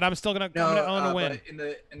 doubt it, but I'm still gonna, No, I'm gonna own a win.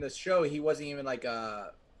 but in the show, he wasn't even like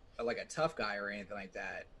a tough guy or anything like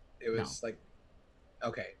that. It was like,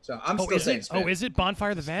 okay, so I'm Oh, still is saying it? spin. Oh, is it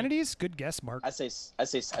Bonfire of the Vanities? Good guess, Mark. I say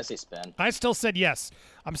spin. I still said yes.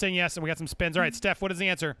 I'm saying yes, and we got some spins. All right, Steph, what is the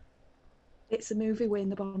answer? It's a movie win,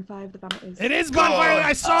 The Bonfire of the Vanities. It is Bonfire.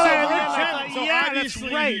 I saw that. So Yeah, that's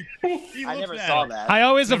obviously right. He I looked never at saw it. that. I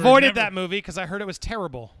always Never- avoided never- that movie because I heard it was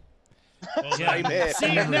terrible. Well, Yeah. Same here.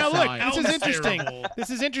 See, never now saw look, it. this is That was interesting. terrible. This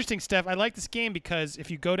is interesting, Steph. I like this game because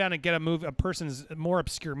if you go down and get a person's more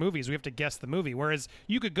obscure movies, we have to guess the movie. Whereas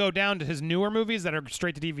you could go down to his newer movies that are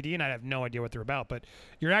straight to DVD, and I have no idea what they're about. But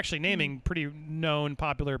you're actually naming pretty known,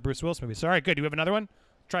 popular Bruce Willis movies. So, all right, good. Do you have another one?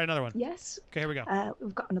 Try another one. Yes. Okay, here we go.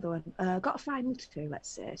 We've got another one. Got a final two, let's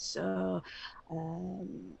say. So,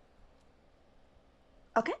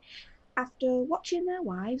 okay. After watching their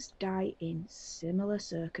wives die in similar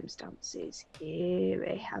circumstances,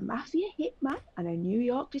 Eerie, a mafia hitman and a New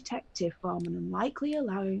York detective form an unlikely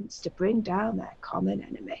alliance to bring down their common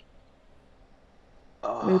enemy.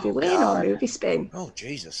 Oh, Movie win God. or movie spin? Oh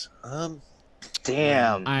Jesus.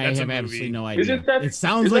 Damn. I That's a have movie. absolutely no Is idea. it that- It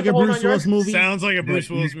sounds is that like the a whole Bruce nine Willis yards? movie, Sounds like a Bruce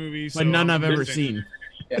but- Willis movie, but none I've ever listen. seen.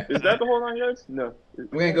 Is that the whole 9 yards? No. I'm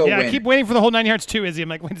gonna go Yeah, win. I keep waiting for the whole 9 yards too, Izzy. I'm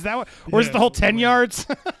like, wait, is that what, or is it Yeah, the whole 10 win. yards?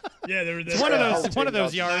 Yeah, there were It's one of those. It's one of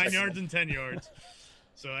those 9 yards. yards and 10 yards.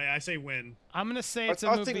 So I say win. I'm gonna say I, it's a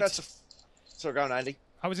I movie. think that's a. Sorry, go on, Andy.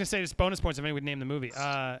 I was gonna say just bonus points if anyone would name the movie.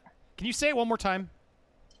 Can you say it one more time?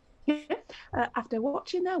 After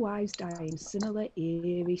watching their wives die in similar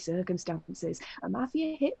eerie circumstances, a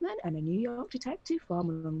mafia hitman and a New York detective form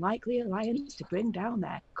an unlikely alliance to bring down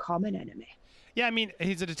their common enemy. Yeah, I mean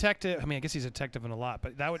he's a detective. I mean I guess he's a detective in a lot,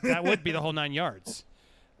 but that would be the whole 9 yards.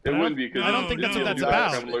 It wouldn't be because I don't think that's what that's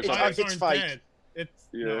about. It's fight.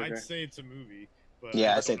 I'd say it's a movie. But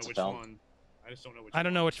Yeah, I I'd say don't it's know a which film. one. I just don't know which. I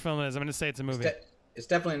don't know which film it is. I'm gonna say it's a movie. It's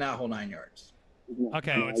definitely not whole 9 yards.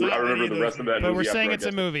 Okay. No, it's not I any remember of the those rest of that movies. But we're movie saying after I it's a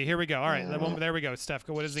guessed it. movie. Here we go. All right, there we go. Steph,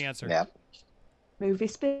 what is the answer? Yeah. Movie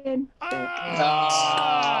Spin.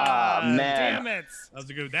 Ah, man. Damn it. That was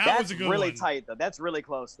a good. That's one. really tight though. That's really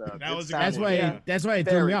close though. That was a good That's one. why. Yeah. That's why it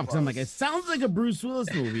threw me Very off. 'Cause I'm like, close. it sounds like a Bruce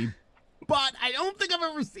Willis movie, but I don't think I've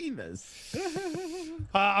ever seen this.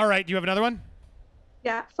 All right, do you have another one?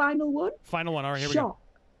 Yeah, final one. Final one. All right, here we go. Shock.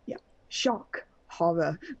 Yeah, shock,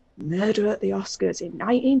 horror, murder at the Oscars in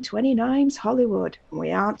 1929's Hollywood. And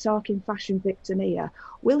we aren't talking fashion victim here.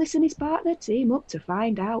 Willis and his partner team up to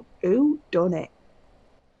find out who done it.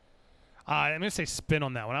 I'm gonna say spin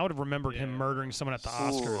on that one. I would have remembered him Yeah. murdering someone at the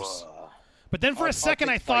Oscars. Ooh. But then for a I'll second,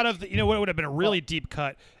 I take thought like- of what would have been a really deep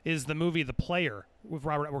cut is the movie The Player with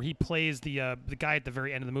Robert, where he plays the guy at the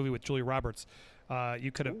very end of the movie with Julia Roberts.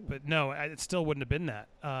 You could have, but no, it still wouldn't have been that.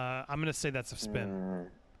 I'm gonna say that's a spin.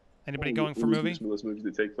 Anybody going for movie? Those movies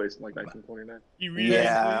that take place in like 1929. You really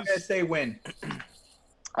Yeah. I'm gonna say win.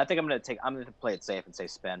 I think I'm gonna play it safe and say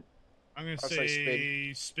spin. I'm gonna I'll say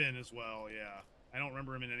say spin as well. Yeah. I don't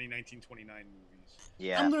remember him in any 1929 movies.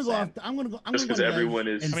 Yeah. I'm gonna go same. off. I'm gonna go. I'm Just gonna 'cause go everyone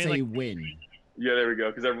left is- and I mean, say like- win. Yeah, there we go.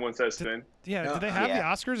 Because everyone says spin. Yeah, No, did they have yeah. the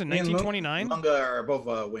Oscars in Me and 1929? Lunga are both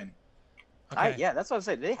win. Okay. Yeah, that's what I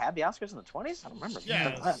said. Did they have the Oscars in the 20s? I don't remember.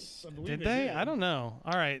 Yes, I believe Did they? I don't know.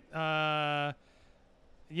 All right.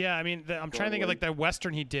 Yeah, I mean, I'm trying to think of like that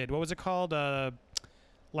Western he did. What was it called?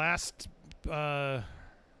 Last Man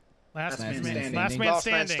Standing. Last Man Last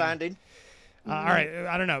Man Standing. Standing. All right.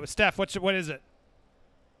 I don't know. Steph, what is it?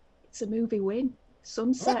 It's a movie win.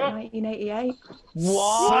 Sunset 1988.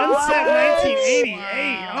 Sunset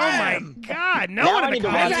 1988. Oh my God! No Now one I in the need to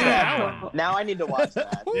watch comments got that. that one. Now I need to watch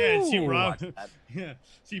that. Yeah, and see Ooh. Rob. Watch that. Yeah,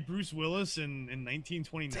 see Bruce Willis in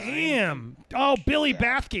 1929. Damn! Oh, Billy Yeah.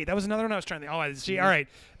 Bathgate. That was another one I was trying to think. Oh, I see. All right,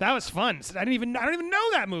 that was fun. I don't even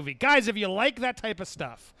know that movie, guys. If you like that type of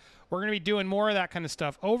stuff, we're gonna be doing more of that kind of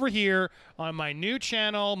stuff over here on my new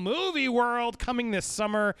channel, Movie World, coming this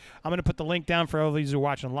summer. I'm gonna put the link down for all of you who are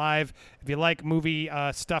watching live. If you like movie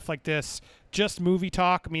stuff like this. Just movie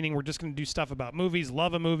talk, meaning we're just going to do stuff about movies,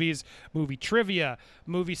 love of movies, movie trivia,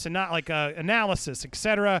 movie analysis,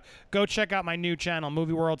 etc. Go check out my new channel,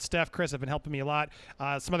 Movie World. Steph, Chris have been helping me a lot.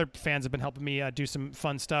 Some other fans have been helping me do some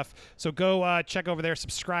fun stuff. So go check over there,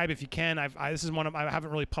 subscribe if you can. This is I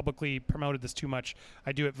haven't really publicly promoted this too much.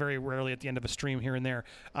 I do it very rarely at the end of a stream here and there.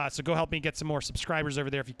 So go help me get some more subscribers over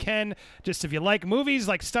there if you can. Just if you like movies,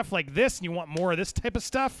 like stuff like this, and you want more of this type of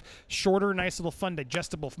stuff, shorter, nice little fun,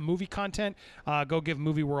 digestible movie content. Go give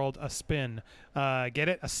Movie World a spin. Get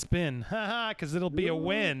it? A spin. Because it'll be a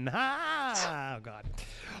win. Oh, God.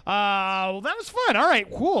 Well, that was fun. All right,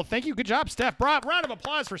 cool. Thank you. Good job, Steph. Round of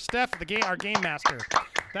applause for Steph, our game master.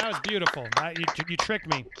 That was beautiful. You tricked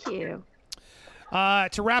me. Thank you.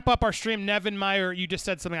 To wrap up our stream, Nevin Meyer, you just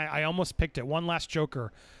said something. I almost picked it. One last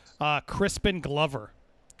joker. Crispin Glover.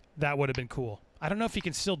 That would have been cool. I don't know if he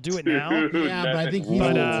can still do it now. Yeah, but I think he's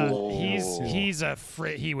But old too. he's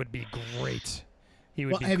he would be great. He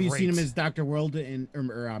would Well, be have great. you seen him as Dr. World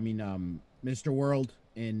Mr. World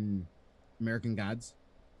in American Gods?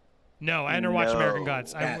 No, I never watched American No.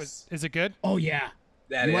 Gods. Yes. Is it good? Oh yeah.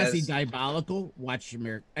 That You want to see is. Diabolical? Watch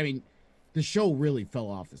American. I mean, the show really fell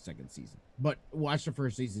off the second season, but watch the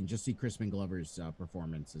first season. Just see Crispin Glover's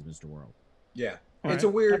performance as Mr. World. Yeah, All it's right. a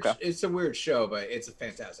weird. Okay. It's a weird show, but it's a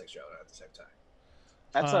fantastic show at the same time.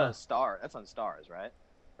 That's Uh, a Star. That's on Stars, right?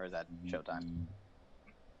 Or is that Showtime?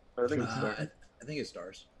 I think it's I think it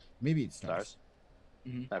stars. Maybe it stars.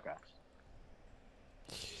 Stars. Okay.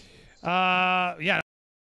 Yeah.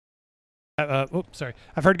 Oops, sorry.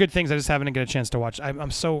 I've heard good things. I just haven't got a chance to watch.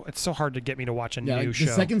 It's so hard to get me to watch a Yeah, new like, show.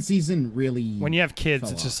 the second season really. When you have kids,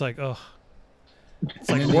 fell it's off. just like, ugh. It's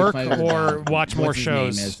And like then they work fired, or watch more what's his name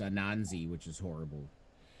shows. as Anansi, which is horrible.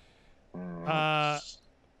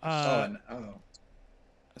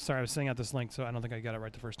 Sorry, I was sending out this link, so I don't think I got it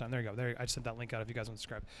right the first time. There you go. There, I sent that link out if you guys want to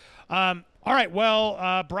subscribe. All right,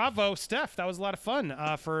 well, bravo, Steph. That was a lot of fun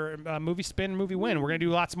for Movie Spin, Movie Win. We're going to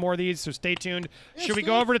do lots more of these, so stay tuned. Should we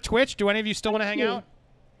go over to Twitch? Do any of you still want to hang out?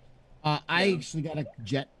 I actually got a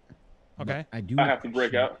jet. Okay. I do. I have to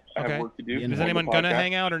break out. I Okay. have work to do. Is Is on anyone the going to podcast.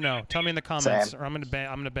 hang out or no? Tell me in the comments, or I'm going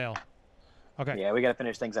to bail. Okay. Yeah, we got to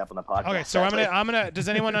finish things up on the podcast. Okay, so I'm gonna. Does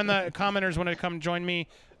anyone on the commenters want to come join me?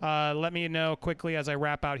 Let me know quickly as I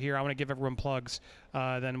wrap out here. I want to give everyone plugs.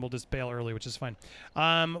 Then we'll just bail early, which is fine.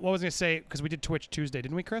 What was I gonna say? Because we did Twitch Tuesday,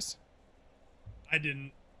 didn't we, Chris? I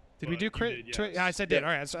didn't. Did we do Chris? Yes. Yeah, I said did. All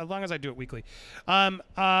right, so as long as I do it weekly.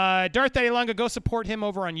 Darth Daddy Lunga, go support him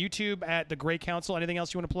over on YouTube at the Grey Council. Anything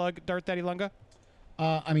else you want to plug, Darth Daddy Lunga?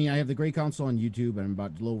 I mean, I have the Grey Council on YouTube, and I'm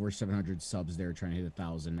about a little over 700 subs there, trying to hit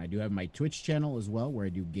 1,000. I do have my Twitch channel as well, where I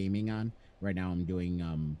do gaming on. Right now, I'm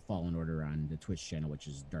doing Fallen Order on the Twitch channel, which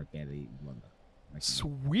is Darth Daddy Lunga.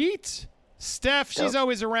 Sweet. Steph, she's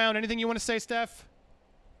always around. Anything you want to say, Steph?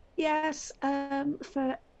 Yes,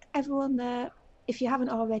 for everyone there, if you haven't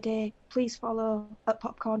already, please follow at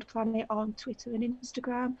Popcorn Planet on Twitter and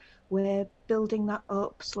Instagram. We're building that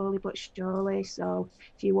up slowly but surely. So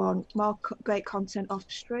if you want more great content off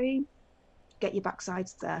stream, get your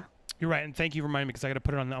backsides there. You're right, and thank you for reminding me because I got to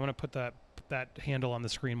put it on. I'm going to put that handle on the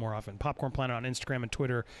screen more often. Popcorn Planet on Instagram and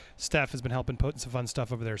Twitter. Steph has been helping put some fun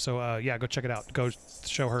stuff over there. So yeah, go check it out. Go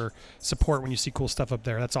show her support when you see cool stuff up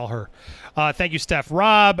there. That's all her. Thank you, Steph.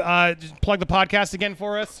 Rob, plug the podcast again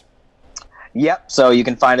for us. Yep. So you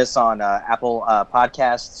can find us on Apple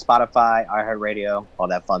Podcasts, Spotify, iHeartRadio, all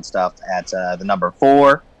that fun stuff at the number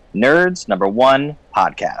 4 Nerds, number 1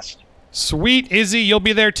 podcast. Sweet. Izzy, you'll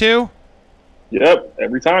be there too? Yep,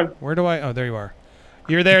 every time. Where do I? Oh, there you are.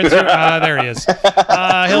 You're there too. There he is. He'll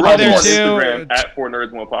be there too. Instagram at 4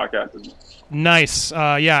 Nerds 1 podcast. Nice.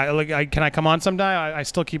 Yeah. Can I come on sometime? I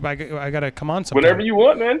still keep. I gotta come on sometime. Whenever you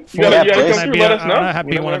want, man. You gotta come through. Let us know. I'm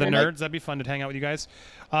be one of the nerds. That'd be fun to hang out with you guys.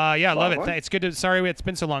 Yeah, love it. It's good to. Sorry, it's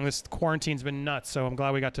been so long. This quarantine's been nuts. So I'm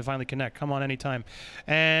glad we got to finally connect. Come on anytime.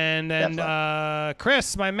 And then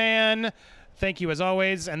Chris, my man. Thank you as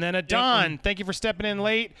always. And then Don, thank you for stepping in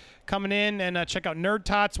late, coming in, and check out Nerd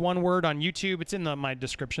Tots, one word on YouTube. It's in my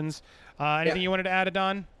descriptions. Anything you wanted to add,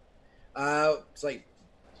 Adon? It's like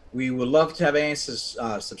we would love to have any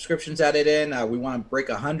subscriptions added in. We want to break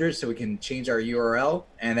 100 so we can change our URL.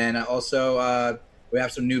 And then also we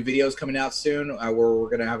have some new videos coming out soon where we're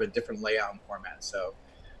going to have a different layout and format. So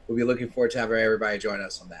we'll be looking forward to having everybody join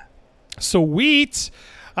us on that. Sweet.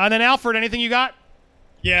 And then Alfred, anything you got?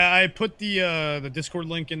 Yeah, I put the Discord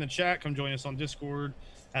link in the chat. Come join us on Discord.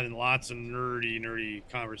 Having lots of nerdy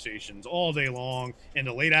conversations all day long in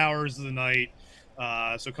the late hours of the night.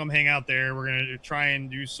 So come hang out there. We're gonna try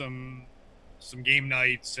and do some game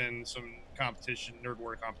nights and some competition, Nerd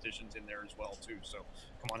War competitions in there as well too. So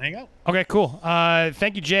come on, hang out. Okay, cool.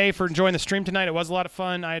 Thank you, Jay, for enjoying the stream tonight. It was a lot of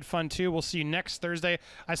fun. I had fun too. We'll see you next Thursday.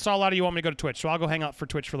 I saw a lot of you want me to go to Twitch, so I'll go hang out for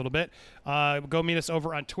Twitch for a little bit. Go meet us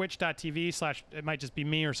over on twitch.tv/ it might just be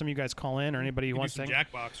me or some of you guys call in or anybody who wants to.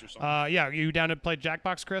 Jackbox or something. Yeah, you down to play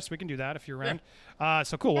Jackbox, Chris? We can do that if you're around. Yeah.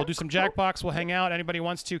 So cool. We'll do some Jackbox. We'll hang out. Anybody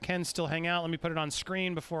wants to can still hang out. Let me put it on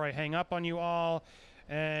screen before I hang up on you all.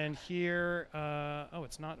 And here, oh,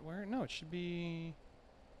 it's not where? No, it should be.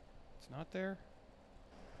 It's not there.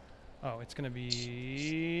 Oh, it's going to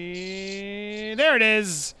be. There it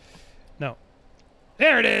is. No.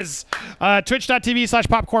 There it is. Twitch.tv/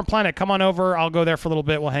 Popcorn Planet. Come on over. I'll go there for a little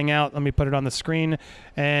bit. We'll hang out. Let me put it on the screen.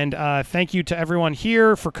 And thank you to everyone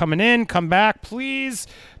here for coming in. Come back, please.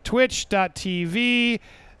 Twitch.tv/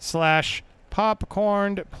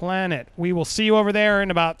 Popcorn Planet. We will see you over there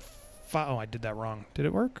in about. Oh, I did that wrong. Did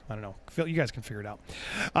it work? I don't know. You guys can figure it out.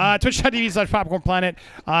 Twitch.tv/ Popcorn Planet.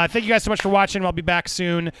 Thank you guys so much for watching. I'll be back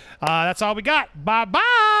soon. That's all we got.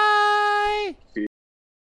 Bye-bye.